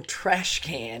single trash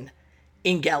can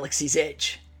in Galaxy's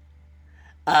Edge.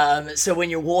 So when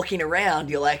you're walking around,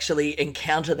 you'll actually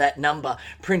encounter that number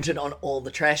printed on all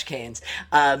the trash cans.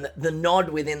 The nod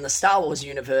within the Star Wars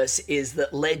universe is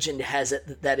that legend has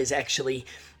it that is actually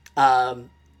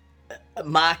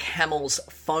Mark Hamill's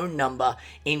phone number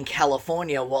in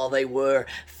California while they were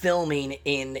filming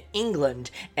in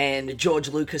England, and George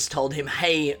Lucas told him,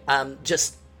 hey,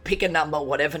 just pick a number,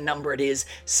 whatever number it is,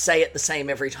 say it the same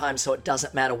every time so it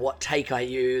doesn't matter what take I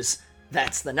use,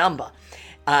 that's the number.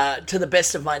 To the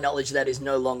best of my knowledge, that is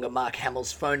no longer Mark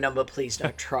Hamill's phone number. Please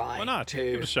don't try. Why not?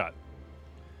 Give it a shot.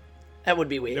 That would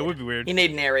be weird. It would be weird. You need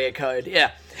an area code,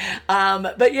 yeah.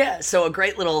 But yeah, so a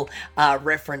great little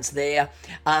reference there.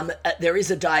 There is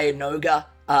a Dianoga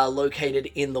located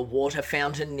in the water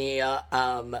fountain near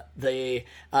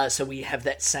so we have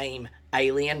that same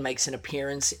alien makes an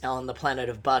appearance on the planet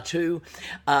of Batuu.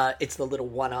 It's the little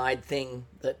one-eyed thing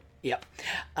that, yep.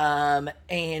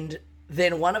 And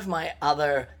then one of my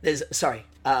other,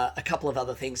 a couple of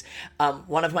other things.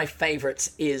 One of my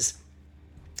favorites is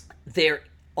there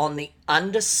on the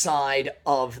underside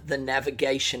of the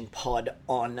navigation pod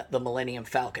on the Millennium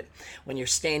Falcon. When you're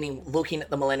standing looking at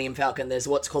the Millennium Falcon, there's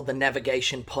what's called the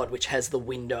navigation pod, which has the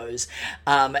windows,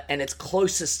 and it's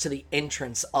closest to the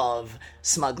entrance of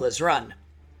Smuggler's Run.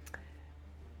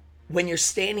 When you're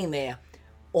standing there,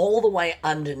 all the way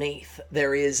underneath,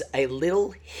 there is a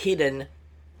little hidden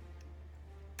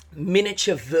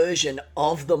miniature version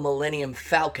of the Millennium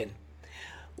Falcon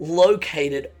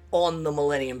located on the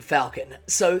Millennium Falcon.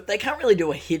 So they can't really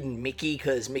do a hidden Mickey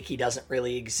because Mickey doesn't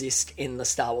really exist in the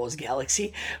Star Wars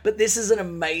galaxy, but this is an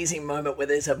amazing moment where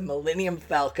there's a Millennium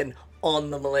Falcon on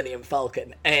the Millennium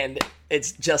Falcon, and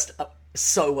it's just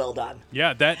so well done.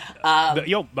 Yeah, I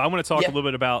want to talk a little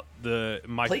bit about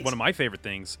Please. one of my favorite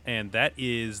things, and that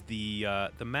is the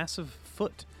massive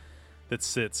foot that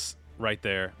sits right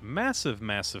there. Massive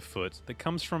foot that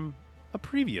comes from a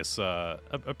previous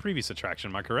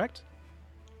attraction. Am I correct?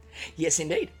 Yes,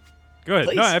 indeed. Go ahead.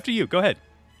 Please. No, after you. Go ahead.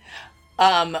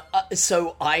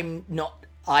 So I'm not.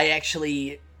 I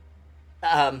actually.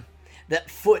 That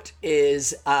foot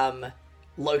is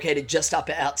located just up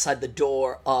outside the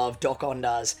door of Doc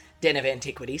Ondar's Den of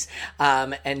Antiquities,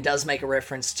 and does make a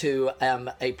reference to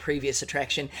a previous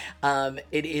attraction.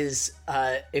 It is,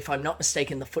 if I'm not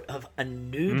mistaken, the foot of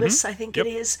Anubis, I think it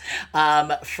is,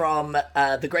 from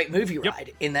the Great Movie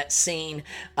Ride, in that scene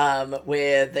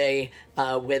where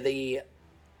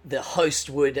the host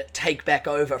would take back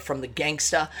over from the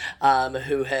gangster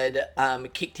who had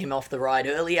kicked him off the ride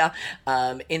earlier.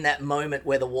 In that moment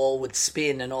where the wall would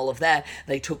spin and all of that,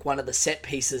 they took one of the set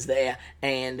pieces there,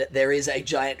 and there is a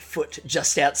giant foot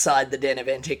just outside the Den of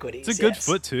Antiquities. It's a good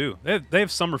foot, too. They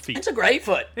have summer feet. It's a great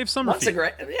foot. They have summer feet.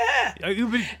 Yeah.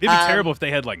 It'd be terrible if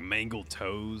they had, like, mangled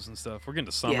toes and stuff. We're getting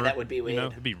to summer. Yeah, that would be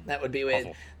weird. That would be weird.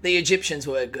 Awful. The Egyptians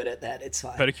were good at that. It's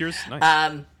fine. Pedicures?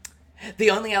 Nice.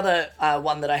 The only other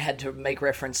one that I had to make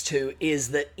reference to is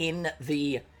that in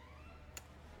the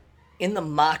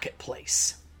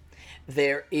marketplace,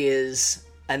 there is,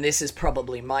 and this is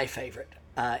probably my favorite,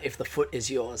 if the foot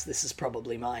is yours, this is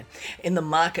probably mine. In the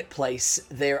marketplace,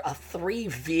 there are 3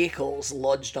 vehicles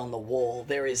lodged on the wall.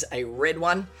 There is a red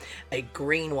one, a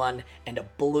green one, and a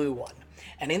blue one.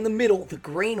 And in the middle, the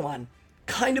green one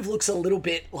kind of looks a little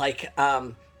bit like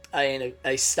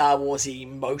a Star Wars-y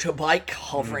motorbike,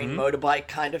 hovering motorbike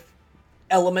kind of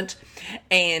element.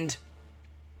 And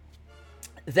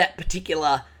that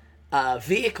particular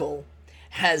vehicle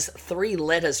has 3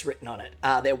 letters written on it.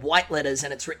 They're white letters,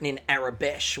 and it's written in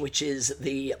Arabesh, which is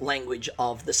the language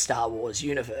of the Star Wars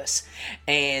universe.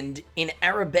 And in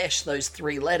Arabesh, those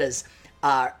 3 letters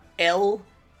are LMA.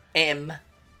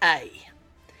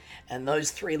 And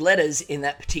those 3 letters in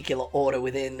that particular order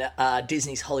within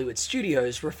Disney's Hollywood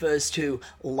Studios refers to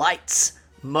Lights,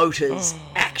 Motors,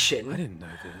 Action. I didn't know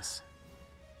this.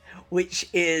 Which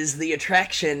is the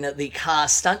attraction, the car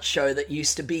stunt show that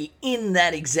used to be in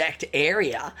that exact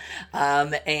area.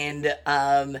 And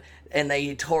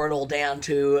they tore it all down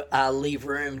to leave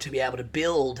room to be able to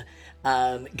build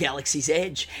Galaxy's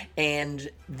Edge,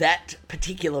 and that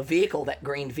particular vehicle, that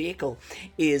green vehicle,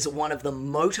 is one of the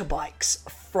motorbikes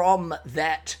from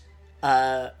that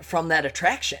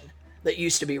attraction that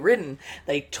used to be ridden.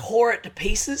 They tore it to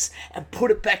pieces and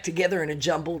put it back together in a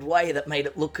jumbled way that made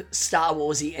it look Star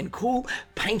Warsy and cool,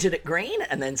 painted it green,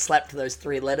 and then slapped those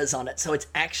 3 letters on it. So it's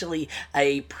actually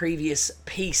a previous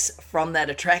piece from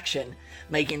that attraction,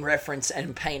 making reference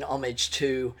and paying homage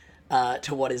to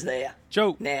what is there.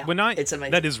 Joe, now, it's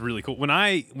amazing. That is really cool. When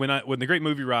the Great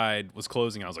Movie Ride was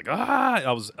closing, I was like,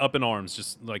 I was up in arms,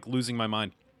 just like losing my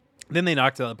mind. Then they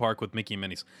knocked it out of the park with Mickey and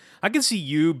Minnie's. I can see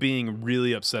you being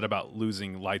really upset about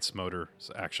losing Lights, Motors,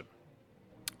 Action.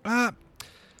 I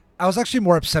was actually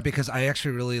more upset because I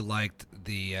actually really liked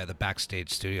the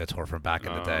backstage studio tour from back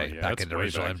in the day, yeah, back that's in the way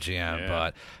original back. MGM. Yeah.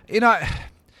 But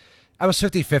I was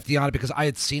 50-50 on it because I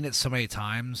had seen it so many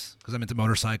times because I'm into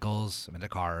motorcycles, I'm into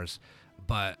cars.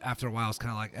 But after a while, it's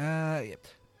kind of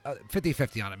like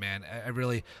 50-50 on it, man. I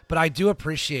really, but I do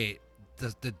appreciate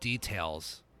the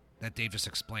details that Dave just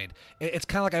explained. It's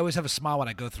kind of like I always have a smile when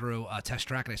I go through a test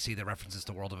track and I see the references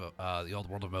to the old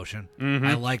World of Motion. Mm-hmm.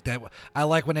 I like that. I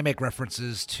like when they make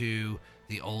references to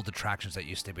the old attractions that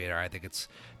used to be there. I think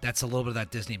that's a little bit of that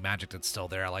Disney magic that's still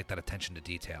there. I like that attention to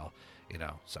detail,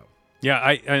 so.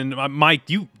 Yeah, Mike,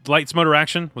 you Lights Motor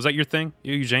Action, was that your thing?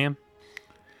 You jam?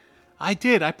 I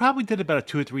did. I probably did about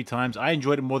 2 or 3 times. I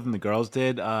enjoyed it more than the girls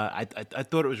did. I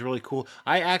thought it was really cool.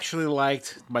 I actually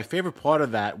liked, my favorite part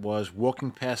of that was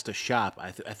walking past a shop. I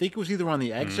think it was either on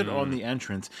the exit or on the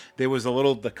entrance. There was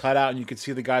the cutout, and you could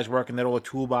see the guys working there, all the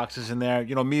toolboxes in there.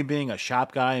 Me being a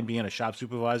shop guy and being a shop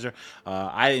supervisor,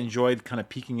 I enjoyed kind of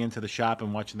peeking into the shop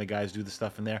and watching the guys do the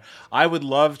stuff in there. I would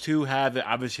love to have it,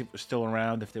 obviously if it was still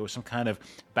around, if there was some kind of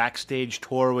backstage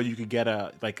tour where you could get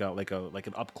an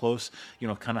up close,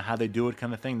 kind of how they do it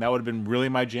kind of thing. That would have been really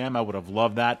my jam. I would have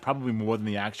loved that, probably more than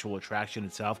the actual attraction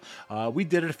itself. We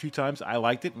did it a few times. I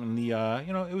liked it, and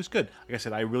it was good. Like I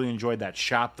said, I really enjoyed that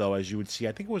shop, though, as you would see.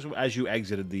 I think it was as you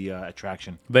exited the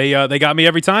attraction. They got me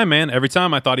every time, man. Every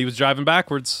time I thought he was driving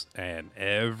backwards, and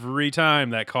every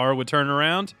time that car would turn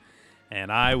around, and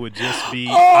I would just be,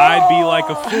 I'd be like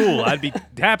a fool. I'd be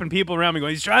tapping people around me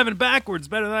going, he's driving backwards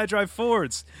better than I drive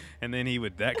forwards. And then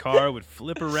that car would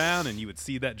flip around, and you would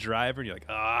see that driver, and you're like,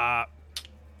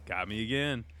 got me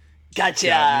again. Gotcha.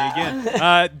 Got me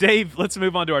again. Dave, let's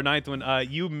move on to our 9th one.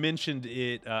 You mentioned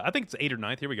it, I think it's 8th or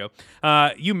 9th. Here we go.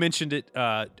 You mentioned it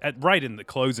right in the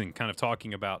closing, kind of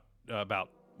talking about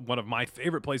one of my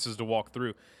favorite places to walk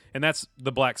through, and that's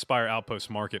the Black Spire Outpost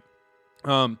Market.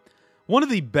 One of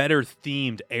the better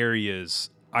themed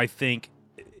areas, I think,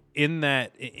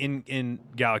 in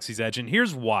Galaxy's Edge, and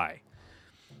here's why.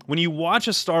 When you watch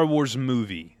a Star Wars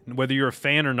movie, whether you're a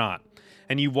fan or not,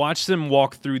 and you watch them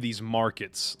walk through these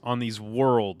markets on these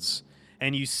worlds,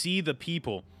 and you see the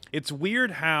people, it's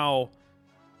weird how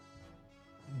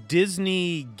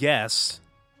Disney guests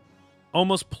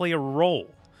almost play a role.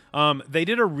 They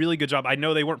did a really good job. I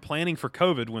know they weren't planning for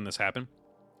COVID when this happened,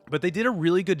 but they did a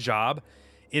really good job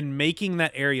in making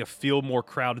that area feel more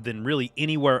crowded than really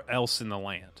anywhere else in the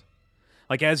land.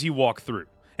 Like as you walk through.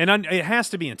 And it has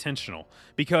to be intentional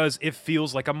because it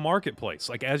feels like a marketplace.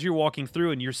 Like as you're walking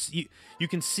through and you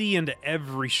can see into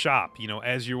every shop,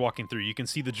 as you're walking through. You can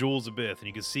see the Jewels of Bith and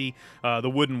you can see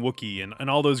the Wooden Wookiee and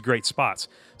all those great spots.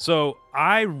 So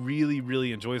I really,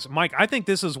 really enjoy this. Mike, I think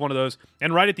this is one of those.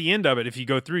 And right at the end of it, if you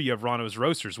go through, you have Rano's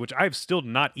Roasters, which I've still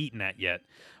not eaten at yet.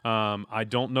 I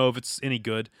don't know if it's any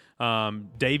good.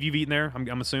 Dave, you've eaten there,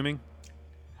 I'm assuming?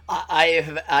 I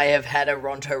have had a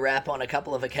Ronto wrap on a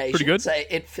couple of occasions. Pretty good. So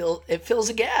it fills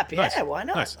a gap. Nice. Yeah, why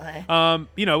not?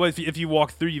 Nice. If you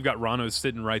walk through, you've got Rano's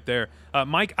sitting right there.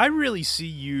 Mike, I really see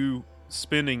you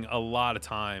spending a lot of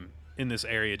time in this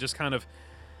area, just kind of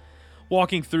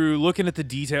walking through, looking at the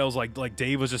details, like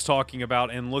Dave was just talking about,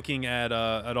 and looking at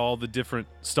all the different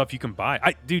stuff you can buy.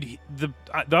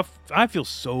 I feel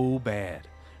so bad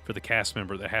for the cast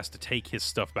member that has to take his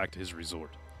stuff back to his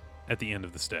resort at the end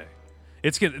of the stay.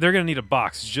 They're going to need a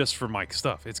box just for Mike's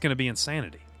stuff. It's going to be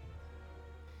insanity.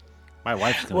 My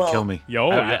wife's going to kill me.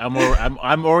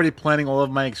 I'm already planning all of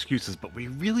my excuses, but we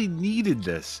really needed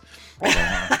this.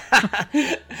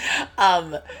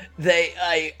 I'll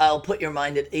put your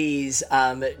mind at ease.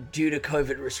 Due to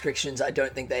COVID restrictions, I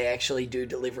don't think they actually do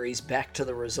deliveries back to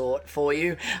the resort for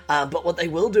you. But what they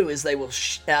will do is they will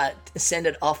send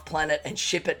it off planet and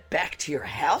ship it back to your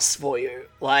house for you.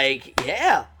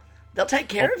 They'll take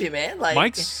care of you, man.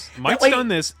 Mike's done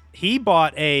this. He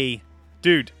bought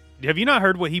dude. Have you not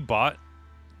heard what he bought?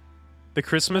 The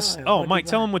Christmas. Mike,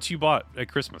 tell him what you bought at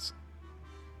Christmas.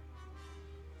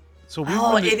 So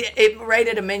it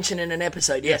rated a mention in an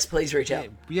episode. Yes, please reach out.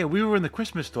 Yeah, we were in the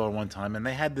Christmas store one time, and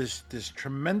they had this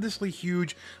tremendously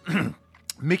huge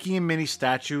Mickey and Minnie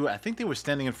statue. I think they were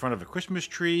standing in front of a Christmas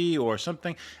tree or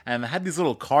something, and they had these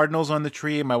little cardinals on the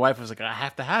tree. And my wife was like, "I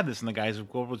have to have this." And the guys were,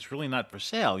 "Well, it's really not for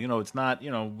sale. It's not.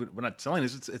 We're not selling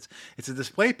this. It's a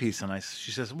display piece." And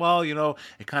she says, "Well,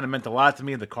 it kind of meant a lot to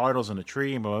me, the cardinals on the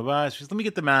tree, and blah blah blah." She says, "Let me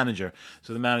get the manager."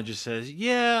 So the manager says,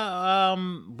 "Yeah,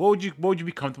 what would you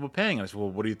be comfortable paying?" And I said,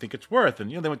 "Well, what do you think it's worth?"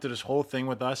 And they went through this whole thing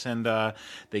with us, and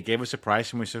they gave us a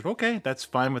price, and we said, "Okay, that's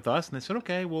fine with us." And they said,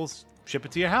 "Okay, we'll ship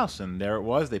it to your house." And there it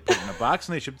was. They put it in a box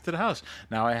and they shipped it to the house.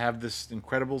 Now I have this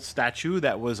incredible statue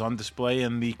that was on display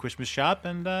in the Christmas shop,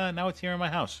 and now it's here in my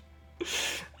house.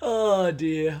 Oh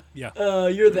dear. Yeah.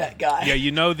 You're that guy. Yeah,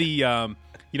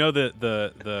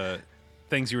 the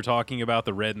things you were talking about,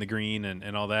 the red and the green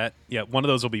and all that. Yeah, one of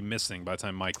those will be missing by the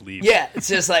time Mike leaves. Yeah, it's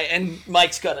just like, and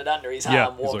Mike's got it under his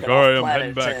arm, he's walking like, all right, off I'm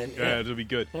heading back. planet. Yeah, it'll be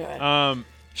good. Right.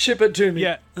 Ship it to me.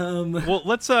 Yeah. Well,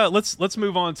 let's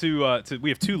move on to we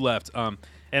have two left.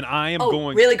 And I am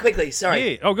going really quickly.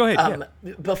 Sorry. Yeah. Oh, go ahead.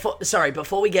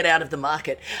 Before we get out of the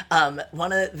market,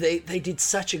 they did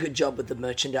such a good job with the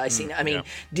merchandising. I mean,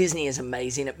 Disney is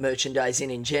amazing at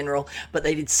merchandising in general, but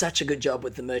they did such a good job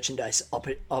with the merchandise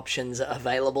options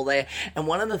available there. And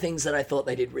one of the things that I thought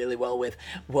they did really well with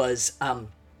was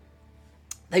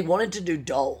they wanted to do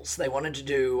dolls. They wanted to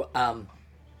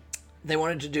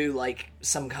do like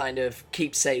some kind of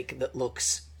keepsake that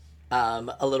looks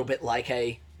a little bit like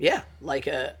a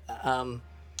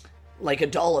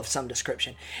doll of some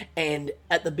description. And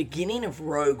at the beginning of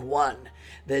Rogue One,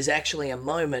 there's actually a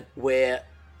moment where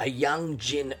a young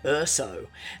Jyn Erso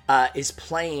is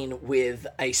playing with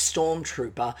a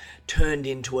stormtrooper turned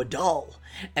into a doll.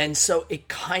 And so it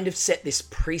kind of set this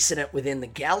precedent within the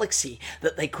galaxy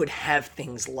that they could have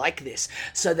things like this.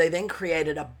 So they then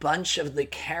created a bunch of the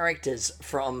characters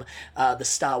from the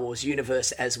Star Wars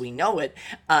universe as we know it,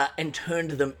 and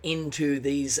turned them into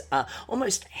these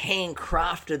almost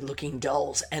handcrafted looking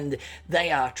dolls. And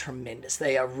they are tremendous.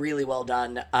 They are really well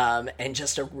done, and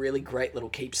just a really great little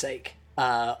keepsake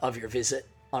of your visit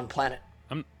on planet.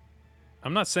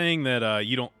 I'm not saying that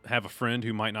you don't have a friend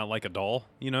who might not like a doll,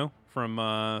 from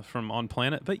on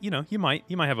planet, but you might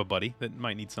have a buddy that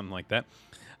might need something like that.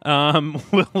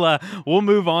 We'll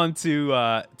move on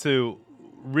to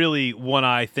really what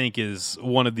I think is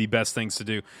one of the best things to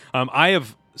do. I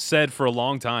have said for a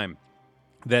long time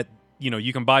that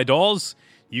you can buy dolls,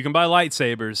 you can buy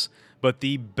lightsabers, but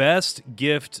the best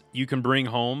gift you can bring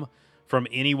home from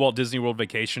any Walt Disney World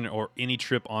vacation or any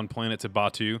trip on planet to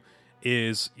Batuu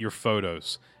is your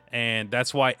photos. And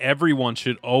that's why everyone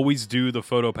should always do the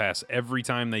photo pass every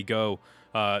time they go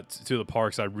to the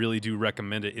parks. I really do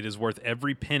recommend it. It is worth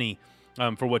every penny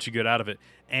for what you get out of it.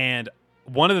 And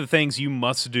one of the things you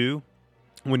must do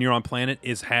when you're on planet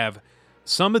is have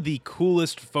some of the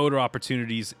coolest photo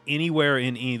opportunities anywhere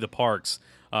in any of the parks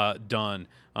done.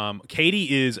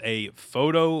 Katie is a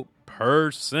photo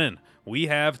person. We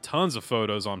have tons of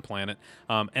photos on planet.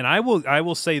 And I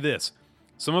will say this.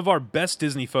 Some of our best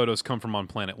Disney photos come from on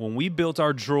planet. When we built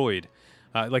our droid,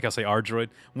 like I say, our droid.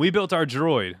 When we built our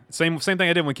droid, same thing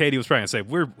I did when Katie was pregnant. I say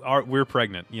we're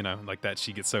pregnant, like that.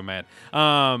 She gets so mad.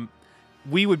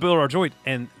 We would build our droid,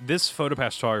 and this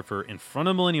photopass photographer in front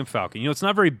of Millennium Falcon. It's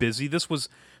not very busy. This was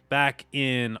back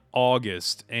in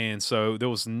August, and so there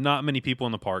was not many people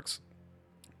in the parks.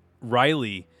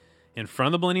 Riley, in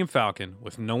front of the Millennium Falcon,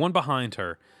 with no one behind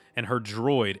her, and her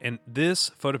droid, and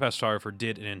this photopass photographer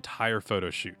did an entire photo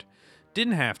shoot.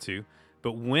 Didn't have to,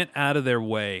 but went out of their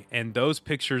way, and those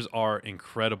pictures are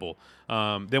incredible.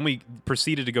 Then we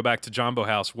proceeded to go back to Jumbo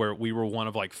House, where we were one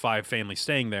of like 5 families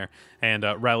staying there, and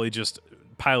Riley just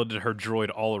piloted her droid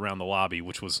all around the lobby,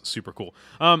 which was super cool.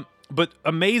 But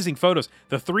amazing photos.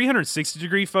 The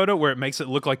 360-degree photo, where it makes it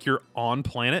look like you're on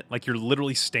planet, like you're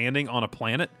literally standing on a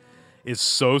planet, is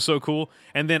so cool.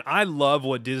 And then I love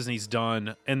what Disney's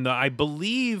done, and I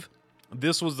believe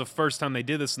this was the first time they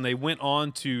did this, and they went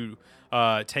on to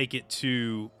take it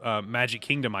to Magic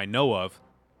Kingdom I know of,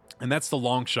 and that's the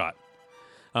long shot.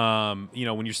 When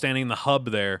you're standing in the hub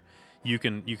there, you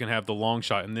can have the long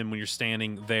shot, and then when you're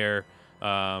standing there,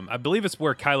 I believe it's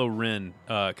where Kylo Ren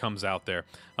comes out there.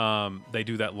 They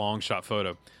do that long shot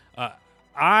photo.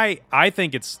 I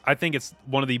think it's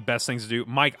one of the best things to do.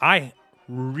 Mike, I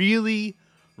really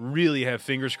have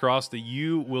fingers crossed that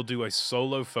you will do a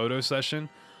solo photo session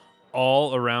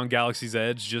all around Galaxy's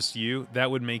Edge, just you.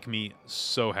 That would make me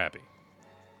so happy.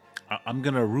 I'm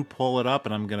gonna RuPaul it up,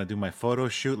 and I'm gonna do my photo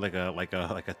shoot like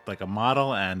a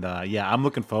model, and I'm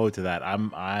looking forward to that.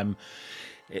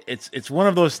 It's one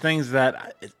of those things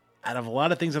that, out of a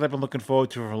lot of things that I've been looking forward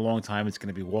to for a long time, it's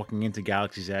gonna be walking into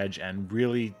Galaxy's Edge and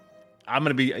really. I'm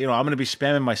gonna be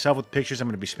spamming myself with pictures. I'm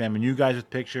gonna be spamming you guys with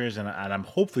pictures, and I'm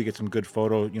hopefully get some good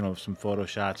some photo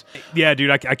shots. Yeah, dude,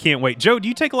 I can't wait. Joe, do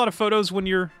you take a lot of photos when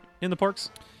you're in the parks?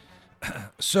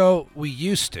 So we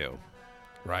used to,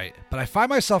 right? But I find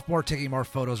myself taking more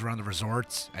photos around the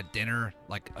resorts, at dinner,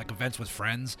 like events with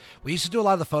friends. We used to do a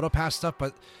lot of the photo pass stuff,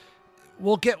 but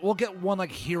we'll get one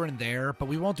like here and there, but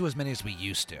we won't do as many as we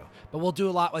used to. But we'll do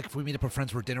a lot, like if we meet up with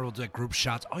friends for dinner, we'll do like group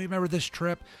shots. Oh, you remember this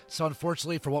trip? So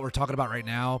unfortunately, for what we're talking about right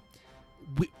now,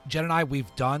 Jen and I,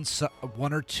 we've done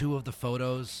one or two of the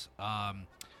photos,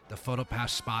 the photo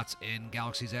pass spots in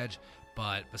Galaxy's Edge,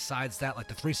 But besides that, like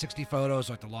the 360 photos,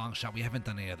 like the long shot, we haven't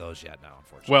done any of those yet. No,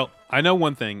 unfortunately. Well, I know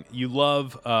one thing. You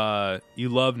love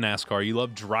NASCAR. You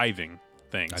love driving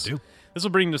things. I do. This will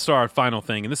bring us to our final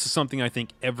thing, and this is something I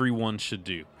think everyone should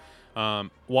do. Why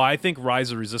I think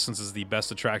Rise of Resistance is the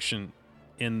best attraction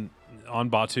on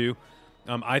Batuu.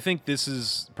 I think this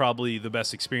is probably the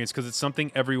best experience because it's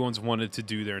something everyone's wanted to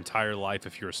do their entire life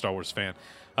if you're a Star Wars fan.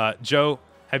 Joe,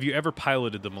 have you ever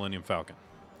piloted the Millennium Falcon?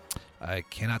 I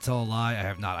cannot tell a lie. I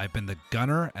have not. I've been the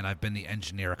gunner and I've been the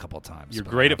engineer a couple of times. You're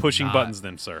great at pushing buttons,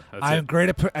 then, sir. I'm great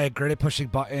at pushing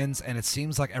buttons, and it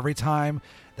seems like every time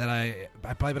that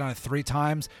I've probably been on it 3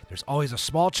 times. There's always a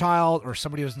small child or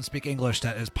somebody who doesn't speak English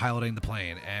that is piloting the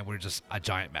plane, and we're just a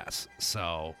giant mess.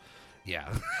 So,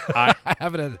 yeah, I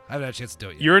haven't had a chance to do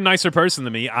it yet. You're a nicer person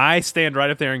than me. I stand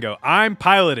right up there and go, "I'm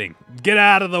piloting. Get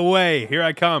out of the way. Here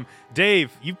I come."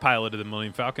 Dave, you've piloted the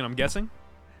Millennium Falcon, I'm guessing.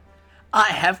 I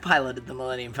have piloted the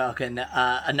Millennium Falcon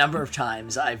a number of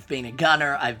times. I've been a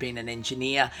gunner. I've been an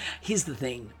engineer. Here's the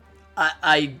thing.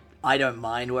 I don't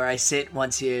mind where I sit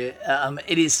once you...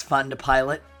 it is fun to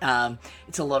pilot.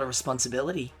 It's a lot of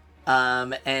responsibility.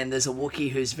 And there's a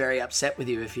Wookiee who's very upset with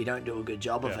you if you don't do a good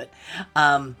job of it.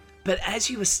 But as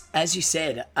you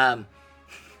said...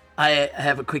 I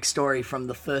have a quick story from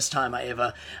the first time I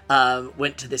ever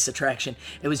went to this attraction.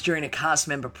 It was during a cast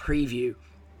member preview.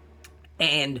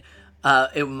 And...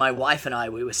 my wife and I,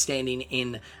 we were standing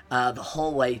in the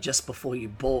hallway just before you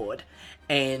board,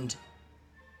 and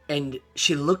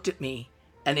she looked at me,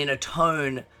 and in a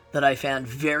tone that I found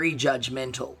very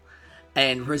judgmental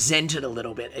and resented a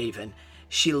little bit even,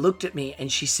 she looked at me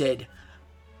and she said,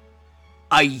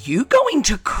 "Are you going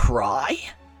to cry?"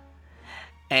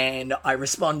 And I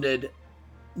responded,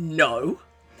 "No.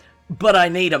 But I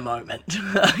need a moment,"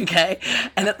 okay?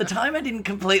 And at the time, I didn't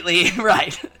completely,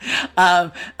 I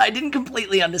didn't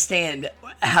completely understand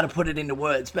how to put it into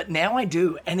words, but now I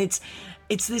do. And it's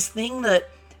this thing that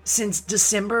since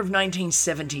December of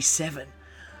 1977,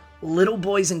 little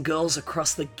boys and girls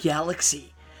across the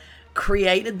galaxy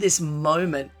created this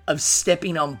moment of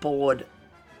stepping on board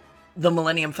the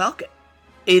Millennium Falcon.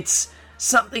 It's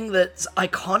something that's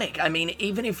iconic. I mean,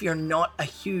 even if you're not a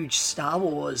huge Star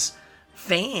Wars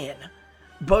fan,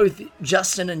 both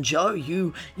Justin and Joe,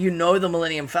 you know the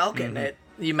Millennium Falcon.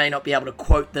 Mm-hmm. You may not be able to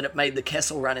quote that it made the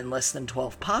Kessel Run in less than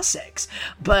 12 parsecs,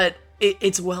 but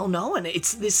it's well known.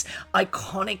 It's this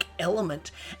iconic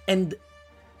element, and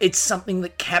it's something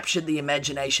that captured the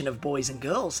imagination of boys and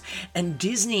girls. And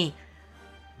Disney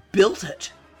built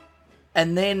it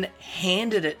and then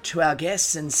handed it to our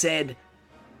guests and said,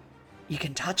 "You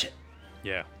can touch it.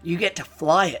 Yeah. You get to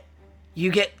fly it. You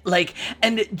get,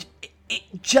 and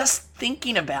just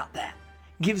thinking about that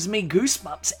gives me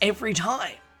goosebumps every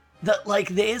time. That,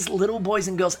 there's little boys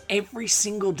and girls every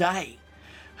single day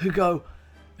who go,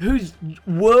 whose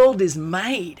world is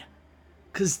made.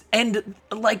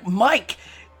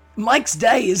 Mike's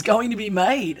day is going to be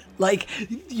made.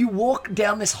 You walk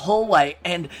down this hallway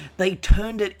and they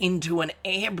turned it into an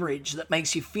air bridge that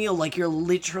makes you feel like you're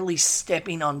literally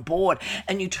stepping on board.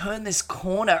 And you turn this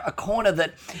corner, a corner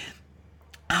that...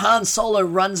 Han Solo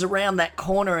runs around that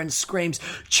corner and screams,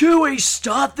 "Chewie,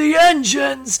 start the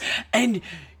engines!" And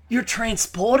you're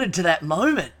transported to that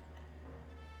moment.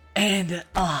 And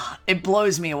it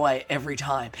blows me away every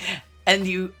time. And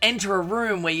you enter a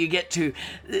room where you get to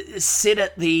sit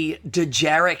at the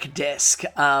Dejarik desk.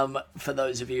 For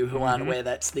those of you who aren't aware,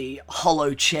 that's the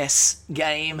holo chess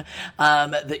game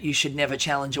that you should never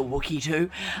challenge a Wookiee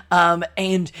to.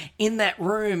 And in that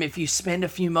room, if you spend a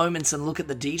few moments and look at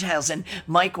the details, and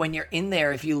Mike, when you're in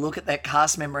there, if you look at that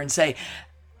cast member and say,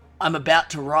 "I'm about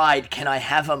to ride, can I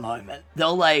have a moment?"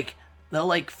 They'll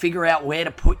figure out where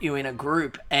to put you in a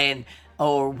group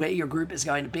or where your group is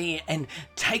going to be, and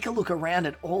take a look around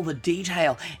at all the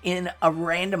detail. In a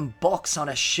random box on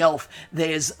a shelf,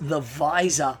 there's the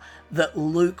visor that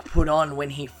Luke put on when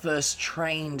he first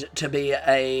trained to be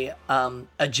a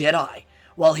Jedi,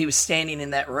 while he was standing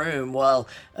in that room while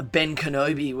Ben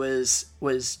Kenobi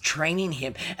was training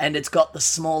him. And it's got the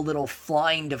small little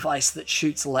flying device that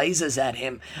shoots lasers at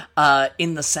him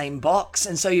in the same box.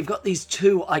 And so you've got these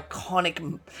two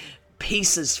iconic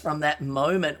pieces from that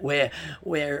moment where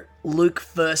Luke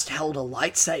first held a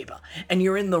lightsaber, and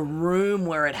you're in the room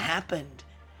where it happened,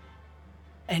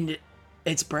 and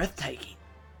it's breathtaking.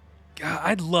 God,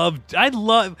 I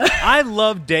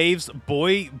love Dave's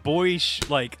boyish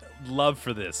love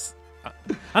for this.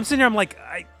 I'm sitting here, I'm like,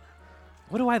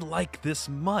 what do I like this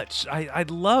much? I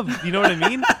love, you know what I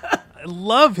mean? I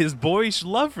love his boyish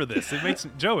love for this. It makes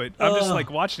Joe. I'm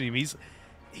just watching him.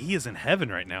 He is in heaven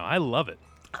right now. I love it.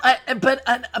 But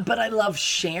I love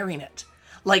sharing it.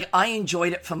 Like, I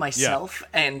enjoyed it for myself,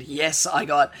 and yes, I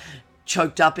got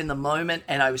choked up in the moment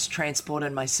and I was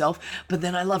transported myself, but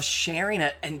then I love sharing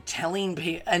it and telling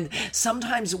people. And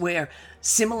sometimes we're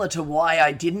similar to why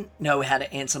I didn't know how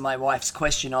to answer my wife's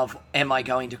question of, am I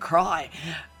going to cry?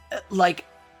 Like,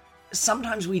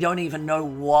 sometimes we don't even know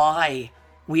why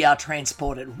we are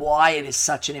transported, why it is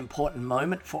such an important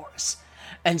moment for us.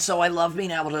 And so I love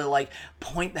being able to, like,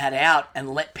 point that out and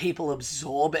let people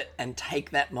absorb it and take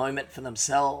that moment for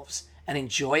themselves and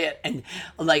enjoy it. And,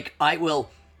 like, I will,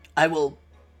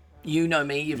 you know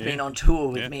me, you've been on tour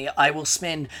with me. I will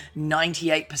spend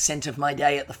 98% of my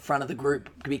day at the front of the group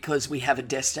because we have a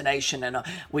destination and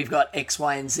we've got X,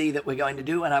 Y, and Z that we're going to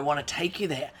do, and I want to take you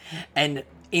there. And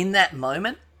in that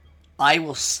moment, I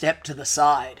will step to the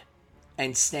side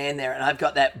and stand there, and I've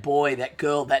got that boy, that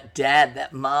girl, that dad,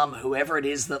 that mum, whoever it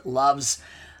is that loves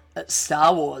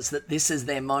Star Wars, that this is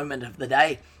their moment of the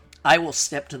day. I will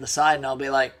step to the side and I'll be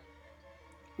like,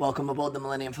 welcome aboard the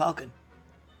Millennium Falcon.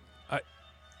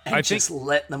 I just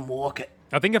let them walk it.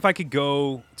 I think if I could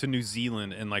go to New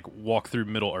Zealand and, like, walk through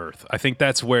Middle Earth, I think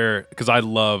that's where, because I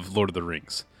love Lord of the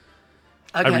Rings.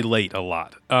 Okay. I relate a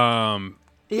lot.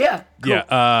 Yeah, cool.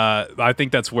 Yeah. I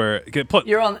think that's where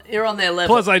you're on their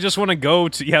level. Plus, I just want to go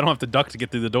to. Yeah, I don't have to duck to get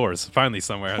through the doors. Finally,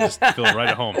 somewhere I just feel right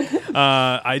at home.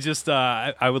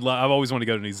 I would. I've always wanted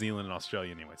to go to New Zealand and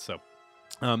Australia anyway. So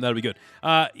that'll be good.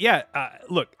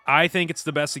 Look, I think it's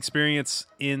the best experience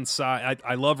inside.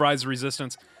 I love Rise of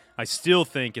Resistance. I still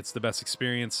think it's the best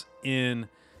experience in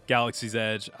Galaxy's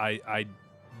Edge. I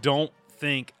don't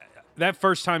think that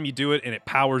first time you do it and it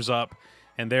powers up,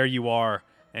 and there you are,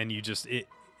 and you just it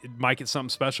might get something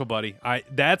special, buddy.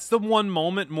 That's the one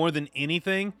moment more than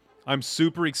anything I'm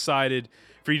super excited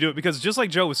for you to do it, because just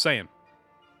like Joe was saying,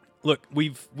 look,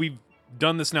 we've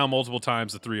done this now multiple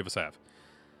times, the three of us have.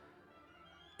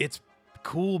 It's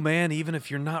cool, man, even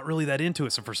if you're not really that into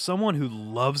it. So for someone who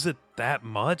loves it that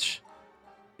much,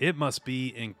 it must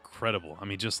be incredible. I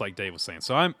mean, just like Dave was saying.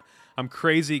 So I'm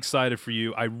crazy excited for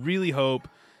you. I really hope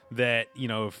that,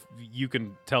 if you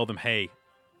can tell them, hey,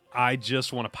 I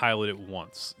just want to pilot it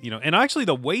once, and actually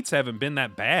the waits haven't been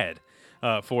that bad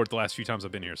for it the last few times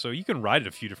I've been here. So you can ride it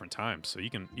a few different times. So you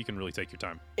can really take your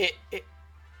time.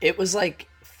 It was like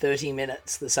 30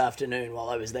 minutes this afternoon while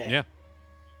I was there.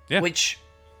 Yeah. Which,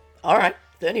 all right,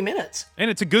 30 minutes. And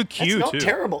it's a good queue, That's too. not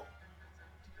terrible.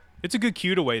 It's a good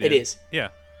queue to wait in. It is. Yeah.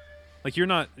 Like, you're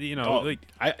not,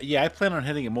 I plan on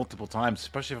hitting it multiple times,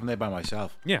 especially if I'm there by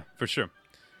myself. Yeah, for sure.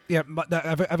 Yeah, I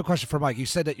have a question for Mike. You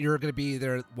said that you're going to be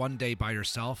there one day by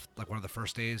yourself, like one of the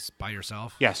first days by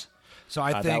yourself? Yes. So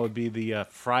I think that would be the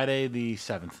Friday the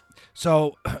 7th.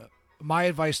 So my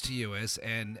advice to you is,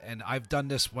 and I've done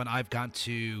this when I've gone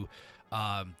to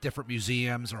different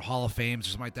museums or Hall of Fames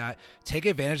or something like that, take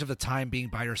advantage of the time being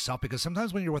by yourself, because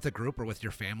sometimes when you're with a group or with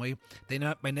your family, they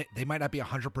might not be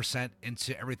 100%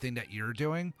 into everything that you're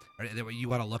doing or that you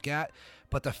want to look at.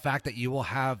 But the fact that you will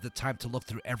have the time to look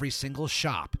through every single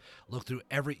shop, look through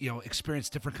every, experience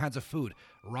different kinds of food,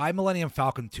 ride Millennium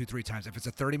Falcon 2-3 times. If it's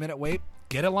a 30-minute wait,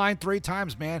 get in line 3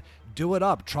 times, man. Do it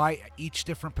up. Try each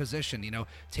different position.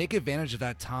 Take advantage of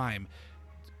that time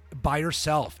by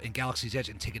yourself in Galaxy's Edge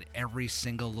and take it every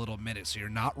single little minute, so you're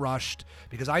not rushed.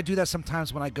 Because I do that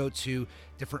sometimes when I go to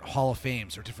different Hall of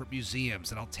Fames or different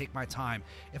museums, and I'll take my time.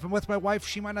 If I'm with my wife,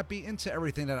 she might not be into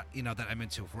everything that that I'm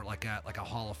into for like a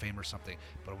Hall of Fame or something.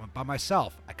 But when by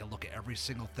myself, I can look at every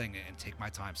single thing and take my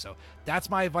time. So that's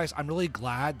my advice. I'm really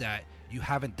glad that you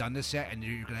haven't done this yet, and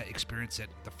you're going to experience it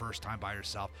the first time by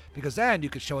yourself, because then you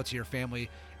could show it to your family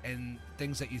and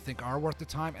things that you think are worth the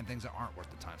time and things that aren't worth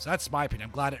the time. So that's my opinion.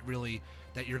 I'm glad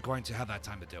that you're going to have that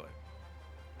time to do it.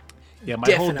 Yeah,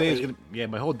 my whole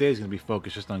day is gonna be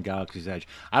focused just on Galaxy's Edge.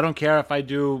 I don't care if I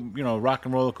do, Rock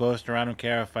and Roller Coaster. I don't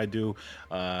care if I do,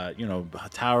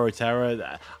 Tower of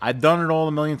Terror. I've done it all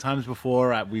a million times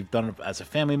before. We've done it as a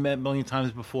family a million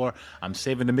times before. I'm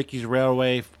saving the Mickey's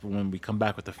Railway for when we come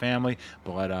back with the family.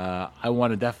 But I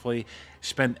want to definitely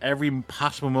spend every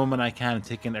possible moment I can and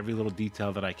take in every little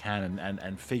detail that I can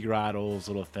and figure out all those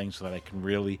little things so that I can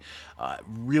really,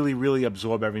 really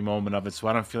absorb every moment of it, so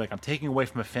I don't feel like I'm taking away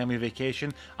from a family vacation.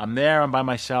 I'm there, I'm by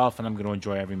myself, and I'm going to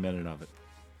enjoy every minute of it.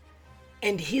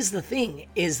 And here's the thing,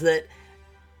 is that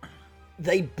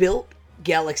they built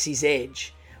Galaxy's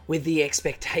Edge with the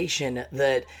expectation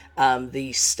that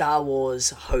the Star Wars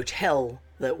hotel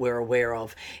that we're aware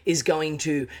of is going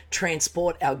to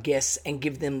transport our guests and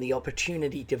give them the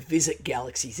opportunity to visit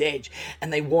Galaxy's Edge.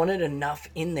 And they wanted enough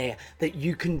in there that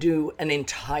you can do an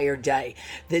entire day.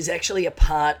 There's actually a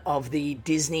part of the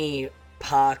Disney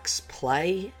Parks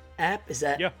Play app. Is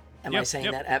that? Yeah. Am Yep, I saying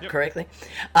yep, that app yep. correctly?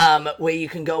 Where you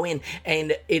can go in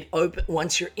and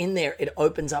once you're in there, it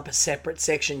opens up a separate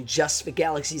section just for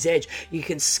Galaxy's Edge. You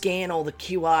can scan all the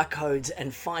QR codes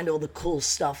and find all the cool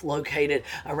stuff located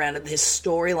around it. There's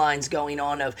storylines going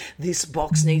on of this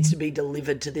box needs to be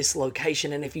delivered to this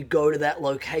location, and if you go to that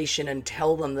location and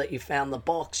tell them that you found the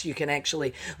box, you can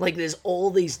actually, like, there's all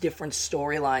these different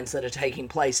storylines that are taking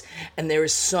place, and there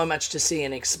is so much to see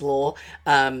and explore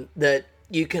that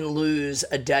you can lose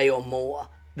a day or more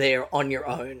there on your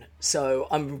own. So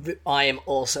I am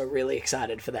also really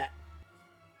excited for that.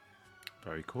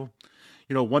 Very cool.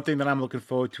 You know, one thing that I'm looking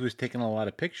forward to is taking a lot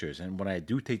of pictures. And when I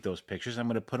do take those pictures, I'm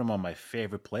going to put them on my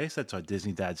favorite place. That's our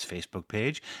Disney Dads Facebook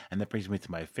page. And that brings me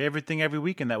to my favorite thing every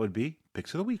week, and that would be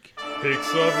Picks of the Week. Picks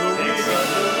of the week.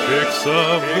 Picks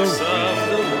of the week.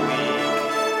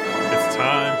 It's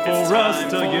time for us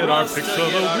to get our picks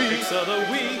of the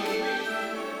week.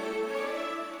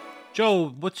 Joe,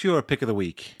 what's your pick of the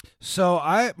week? So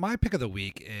my pick of the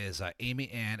week is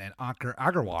Amy Ann and Ankur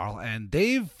Agarwal, and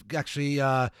they've actually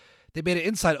they made it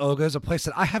inside Oga's, a place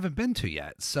that I haven't been to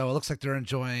yet. So it looks like they're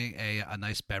enjoying a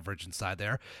nice beverage inside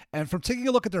there. And from taking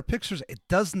a look at their pictures, it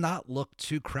does not look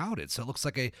too crowded. So it looks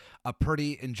like a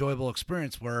pretty enjoyable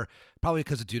experience where probably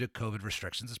because due to COVID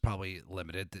restrictions, it's probably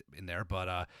limited in there.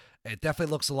 But it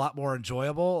definitely looks a lot more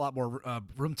enjoyable, a lot more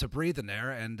room to breathe in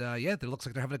there. And yeah, it looks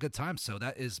like they're having a good time. So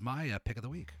that is my pick of the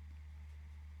week.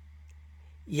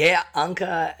 Yeah,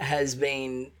 Anka has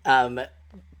been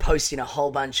posting a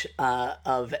whole bunch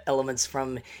of elements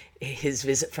from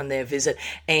their visit,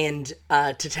 and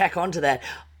to tack onto that,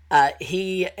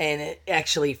 he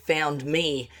actually found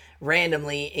me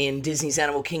randomly in Disney's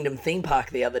Animal Kingdom theme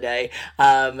park the other day,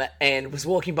 and was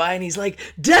walking by, and he's like,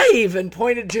 "Dave!" and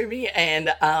pointed to me,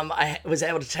 and I was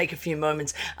able to take a few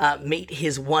moments, meet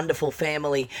his wonderful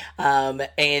family, and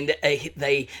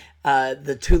they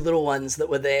the two little ones that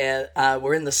were there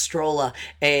were in the stroller,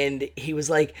 and he was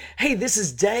like, "Hey, this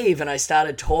is Dave," and I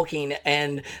started talking,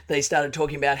 and they started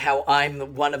talking about how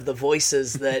I'm one of the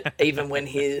voices that even when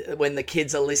the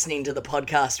kids are listening to the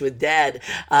podcast with Dad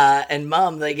and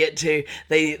Mum,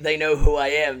 they know who I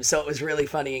am. So it was really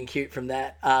funny and cute from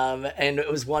that, and it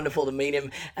was wonderful to meet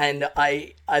him. And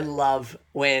I love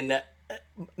when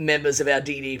members of our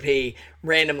DDP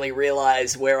randomly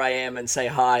realize where I am and say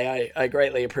hi. I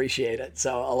greatly appreciate it.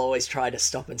 So I'll always try to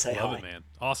stop and say hi. Love it, man.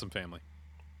 Awesome family.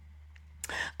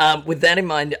 With that in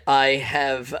mind, I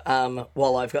have,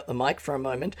 while I've got the mic for a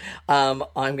moment,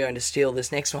 I'm going to steal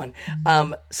this next one.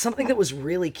 Something that was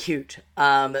really cute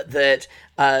that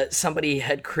somebody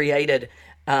had created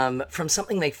from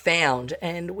something they found.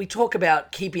 And we talk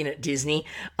about keeping it Disney.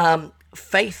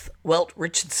 Faith Welt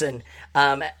Richardson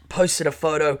posted a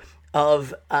photo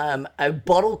of a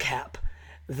bottle cap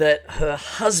that her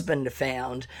husband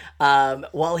found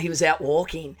while he was out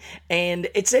walking, and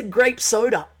it said grape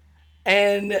soda.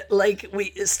 And like,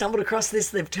 we stumbled across this,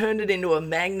 they've turned it into a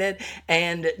magnet,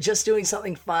 and just doing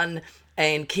something fun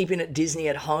and keeping it Disney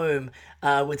at home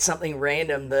with something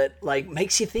random that like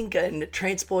makes you think and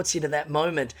transports you to that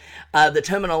moment. The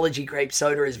terminology grape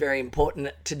soda is very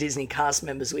important to Disney cast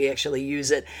members. We actually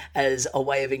use it as a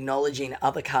way of acknowledging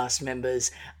other cast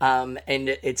members, and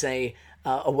it's a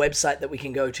website that we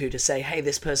can go to say, hey,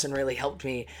 this person really helped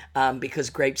me, because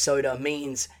grape soda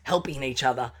means helping each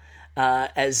other,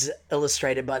 as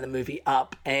illustrated by the movie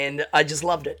Up. And I just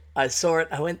loved it. I saw it,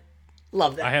 I went,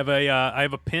 love that. I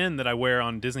have a pin that I wear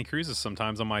on Disney cruises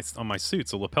sometimes on my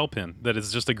suits, a lapel pin that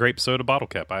is just a grape soda bottle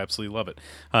cap. I absolutely love it,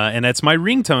 and that's my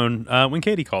ringtone when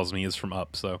Katie calls me is from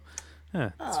Up. So,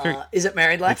 is it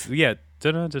Married Life? Yeah,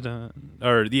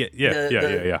 or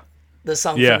yeah. The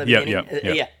song from the beginning.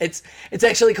 Yeah. It's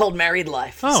actually called Married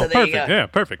Life. Oh, so there perfect. You go. Yeah,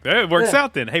 perfect. It works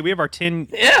out then. Hey, we have our 10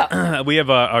 we have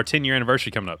our 10-year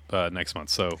anniversary coming up next month.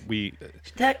 So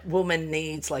that woman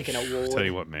needs like an award. Tell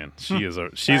you what, man, she's a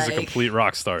complete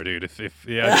rock star, dude.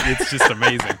 It's just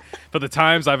amazing. But the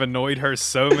times I've annoyed her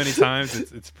so many times,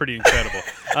 it's pretty incredible.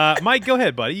 Mike, go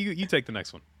ahead, buddy. You take the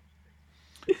next one.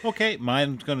 Okay,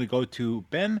 mine's going to go to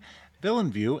Ben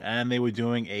Villeneuve, and they were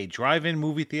doing a drive-in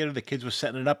movie theater. The kids were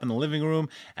setting it up in the living room,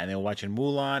 and they were watching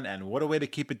Mulan, and what a way to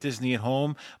keep it Disney at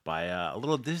home by a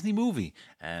little Disney movie.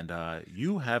 And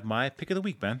you have my pick of the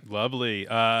week, Ben. Lovely.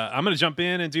 I'm going to jump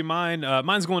in and do mine.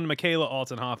 Mine's going to Michaela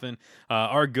Altenhofen,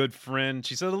 our good friend.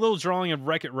 She said a little drawing of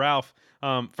Wreck-It Ralph.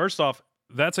 First off,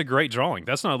 that's a great drawing.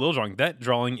 That's not a little drawing. That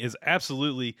drawing is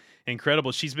absolutely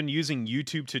incredible. She's been using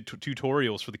YouTube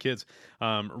tutorials for the kids.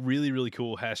 Really, really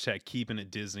cool. # keeping it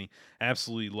Disney.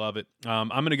 Absolutely love it. I'm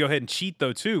going to go ahead and cheat,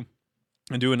 though, too,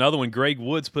 and do another one. Greg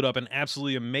Woods put up an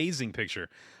absolutely amazing picture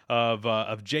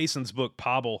of Jason's book,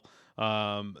 Pobble,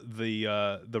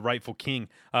 the rightful king.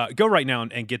 Go right now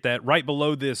and get that. Right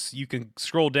below this, you can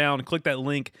scroll down and click that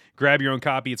link, grab your own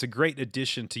copy. It's a great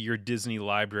addition to your Disney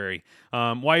library.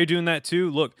 While you're doing that too,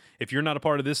 look, if you're not a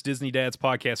part of this Disney Dads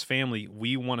podcast family,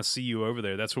 we want to see you over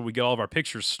there. That's where we get all of our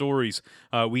pictures, stories.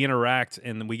 We interact,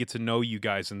 and we get to know you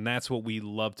guys, and that's what we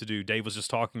love to do. Dave was just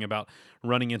talking about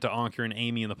running into Ankur and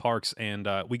Amy in the parks, and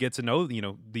we get to know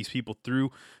these people through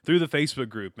the Facebook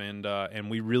group, and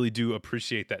we really do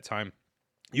appreciate that time.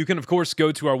 You can, of course,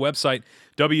 go to our website,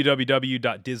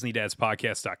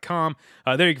 www.disneydadspodcast.com.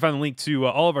 There you can find the link to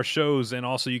all of our shows, and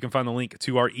also you can find the link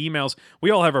to our emails.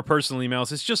 We all have our personal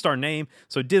emails. It's just our name.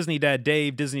 So Disney Dad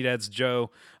Dave, Disney Dad's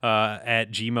Joe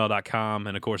at gmail.com,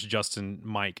 and, of course, Justin,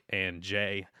 Mike, and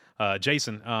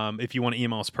Jason, if you want to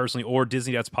email us personally, or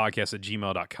DisneyDadsPodcast at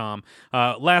gmail.com.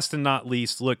 Last and not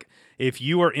least, look, if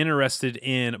you are interested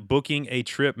in booking a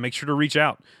trip, make sure to reach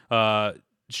out.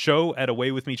 Show at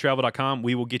awaywithmetravel.com.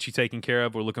 We will get you taken care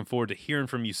of. We're looking forward to hearing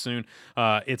from you soon.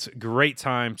 It's a great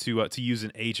time to use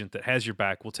an agent that has your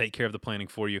back. We'll take care of the planning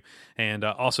for you, and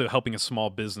also helping a small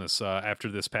business after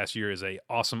this past year is a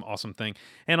awesome thing.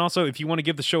 And also, if you want to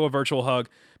give the show a virtual hug,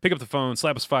 pick up the phone,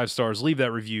 slap us 5 stars, leave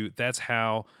that review. That's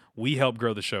how we help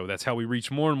grow the show. That's how we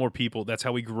reach more and more people. That's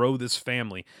how we grow this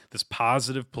family, this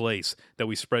positive place that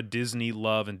we spread Disney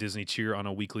love and Disney cheer on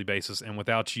a weekly basis. And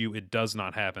without you, it does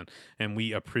not happen. And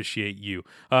we appreciate you.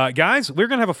 Guys, we're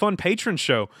going to have a fun patron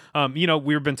show.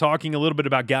 We've been talking a little bit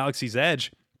about Galaxy's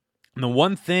Edge. And the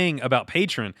one thing about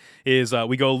Patreon is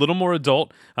we go a little more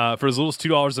adult. For as little as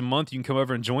 $2 a month, you can come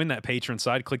over and join that Patreon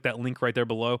side. Click that link right there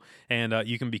below, and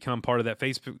you can become part of that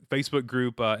Facebook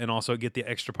group and also get the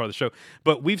extra part of the show.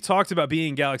 But we've talked about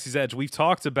being Galaxy's Edge. We've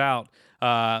talked about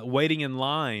waiting in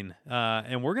line,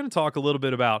 and we're going to talk a little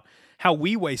bit about how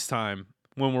we waste time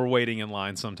when we're waiting in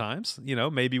line sometimes.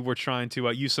 Maybe we're trying to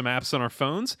use some apps on our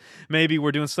phones. Maybe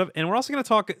we're doing stuff. And we're also going to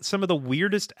talk some of the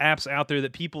weirdest apps out there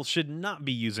that people should not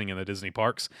be using in the Disney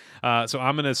parks. So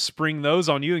I'm going to spring those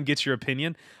on you and get your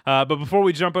opinion. But before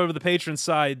we jump over to the patron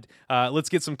side, let's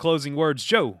get some closing words.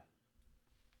 Joe.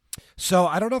 So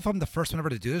I don't know if I'm the first one ever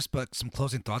to do this, but some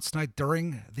closing thoughts tonight.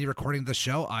 During the recording of the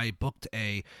show, I booked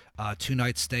a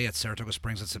 2-night stay at Saratoga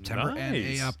Springs in September,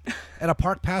 nice. and a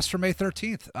park pass for May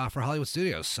 13th for Hollywood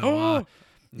Studios. So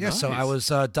nice. So I was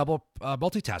double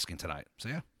multitasking tonight. So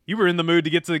yeah, you were in the mood to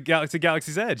get to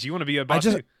Galaxy's Edge. You want to be a boss.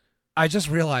 I just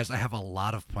realized I have a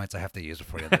lot of points I have to use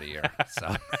before the end of the year.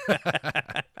 So,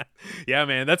 yeah,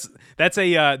 man, that's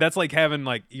like having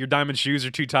your diamond shoes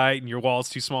are too tight and your wall's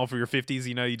too small for your 50s.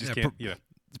 You just can't.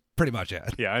 Pretty much, yeah.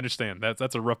 Yeah, I understand.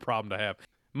 That's a rough problem to have.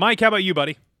 Mike, how about you,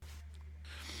 buddy?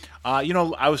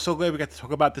 I was so glad we got to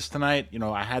talk about this tonight.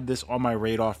 I had this on my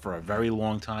radar for a very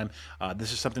long time.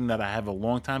 This is something that I have a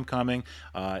long time coming.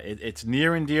 It's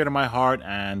near and dear to my heart,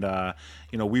 and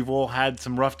we've all had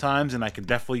some rough times, and I could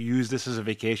definitely use this as a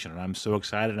vacation. And I'm so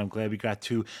excited. I'm glad we got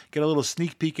to get a little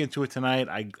sneak peek into it tonight.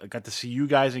 I got to see you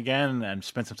guys again and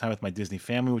spend some time with my Disney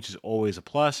family, which is always a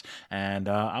plus. And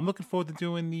I'm looking forward to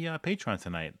doing the Patreon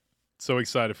tonight. So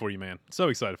excited for you, man. So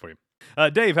excited for you.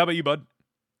 Dave, how about you, bud?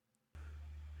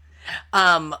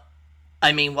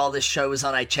 While this show was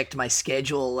on, I checked my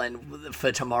schedule and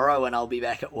for tomorrow, and I'll be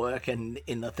back at work and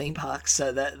in the theme park,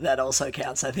 so that also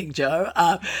counts, I think, Joe.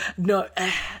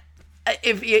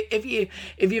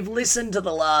 If you've listened to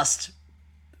the last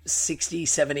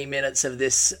 60-70 minutes of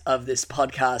this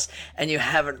podcast and you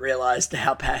haven't realized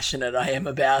how passionate I am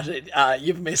about it,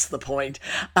 you've missed the point.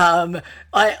 I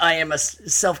am a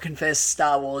self-confessed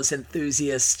Star Wars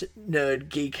enthusiast, nerd,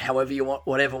 geek, however you want,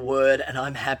 whatever word, and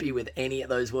I'm happy with any of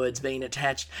those words being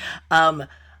attached.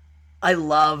 I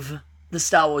love the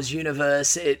Star Wars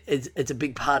universe. It's a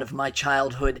big part of my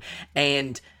childhood,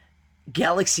 and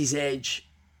Galaxy's Edge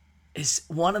is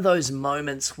one of those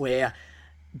moments where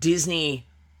Disney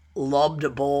lobbed a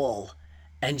ball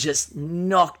and just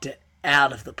knocked it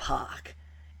out of the park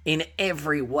in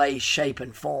every way, shape,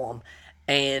 and form.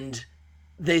 And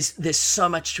there's so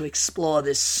much to explore.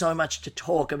 There's so much to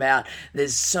talk about.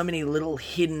 There's so many little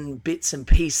hidden bits and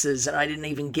pieces, and I didn't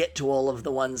even get to all of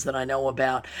the ones that I know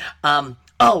about.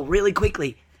 Really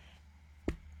quickly,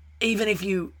 even if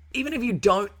you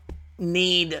don't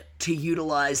need to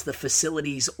utilize the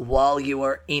facilities while you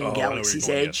are in Galaxy's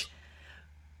Edge,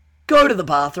 go to the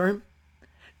bathroom.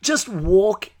 Just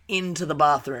walk into the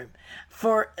bathroom.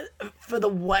 For the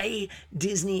way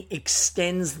Disney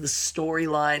extends the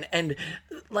storyline, and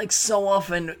so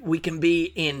often we can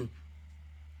be in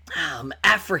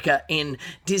Africa in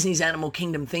Disney's Animal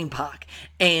Kingdom theme park,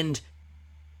 and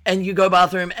and you go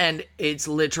bathroom and it's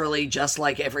literally just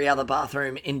like every other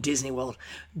bathroom in Disney World.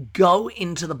 Go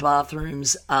into the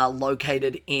bathrooms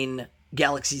located in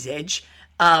Galaxy's Edge.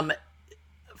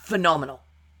 Phenomenal.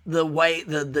 The way,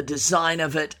 the design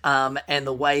of it, and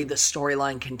the way the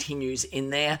storyline continues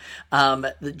in there,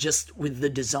 just with the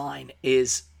design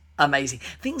is amazing.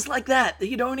 Things like that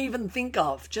you don't even think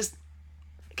of. Just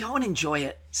go and enjoy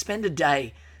it. Spend a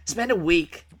day. Spend a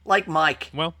week. Like Mike.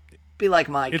 Well, be like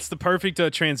Mike. It's the perfect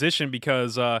transition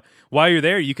because while you're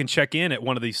there, you can check in at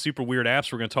one of these super weird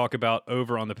apps we're going to talk about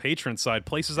over on the Patreon side,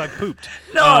 Places I've Pooped.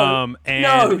 No,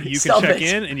 you can check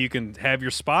in and you can have your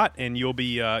spot, and you'll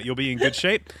be in good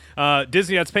shape.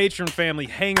 Disney Dad's Patreon family,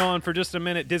 hang on for just a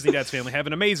minute. Disney Dad's family, have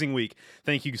an amazing week.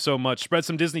 Thank you so much. Spread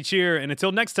some Disney cheer, and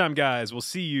until next time, guys, we'll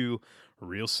see you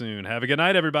real soon. Have a good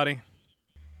night, everybody.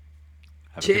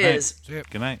 Cheers.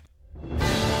 Good night.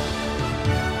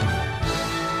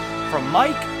 From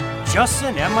Mike,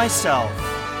 Justin, and myself,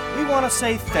 we want to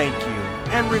say thank you.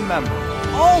 And remember,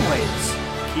 always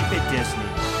keep it Disney.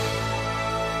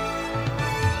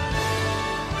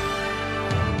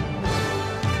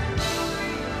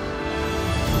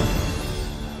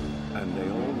 And they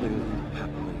all live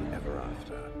happily ever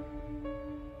after.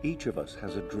 Each of us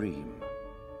has a dream,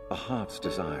 a heart's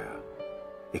desire.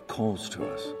 It calls to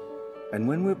us. And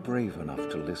when we're brave enough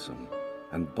to listen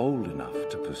and bold enough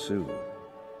to pursue,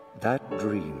 that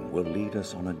dream will lead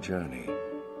us on a journey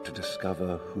to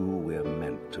discover who we're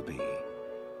meant to be.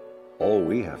 All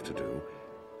we have to do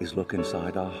is look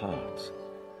inside our hearts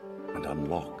and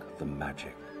unlock the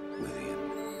magic within.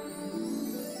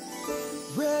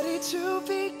 Ready to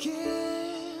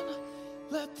begin,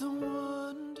 let the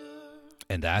wonder...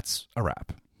 And that's a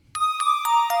wrap.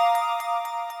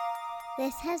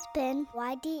 This has been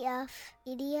YDF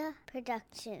Media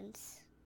Productions.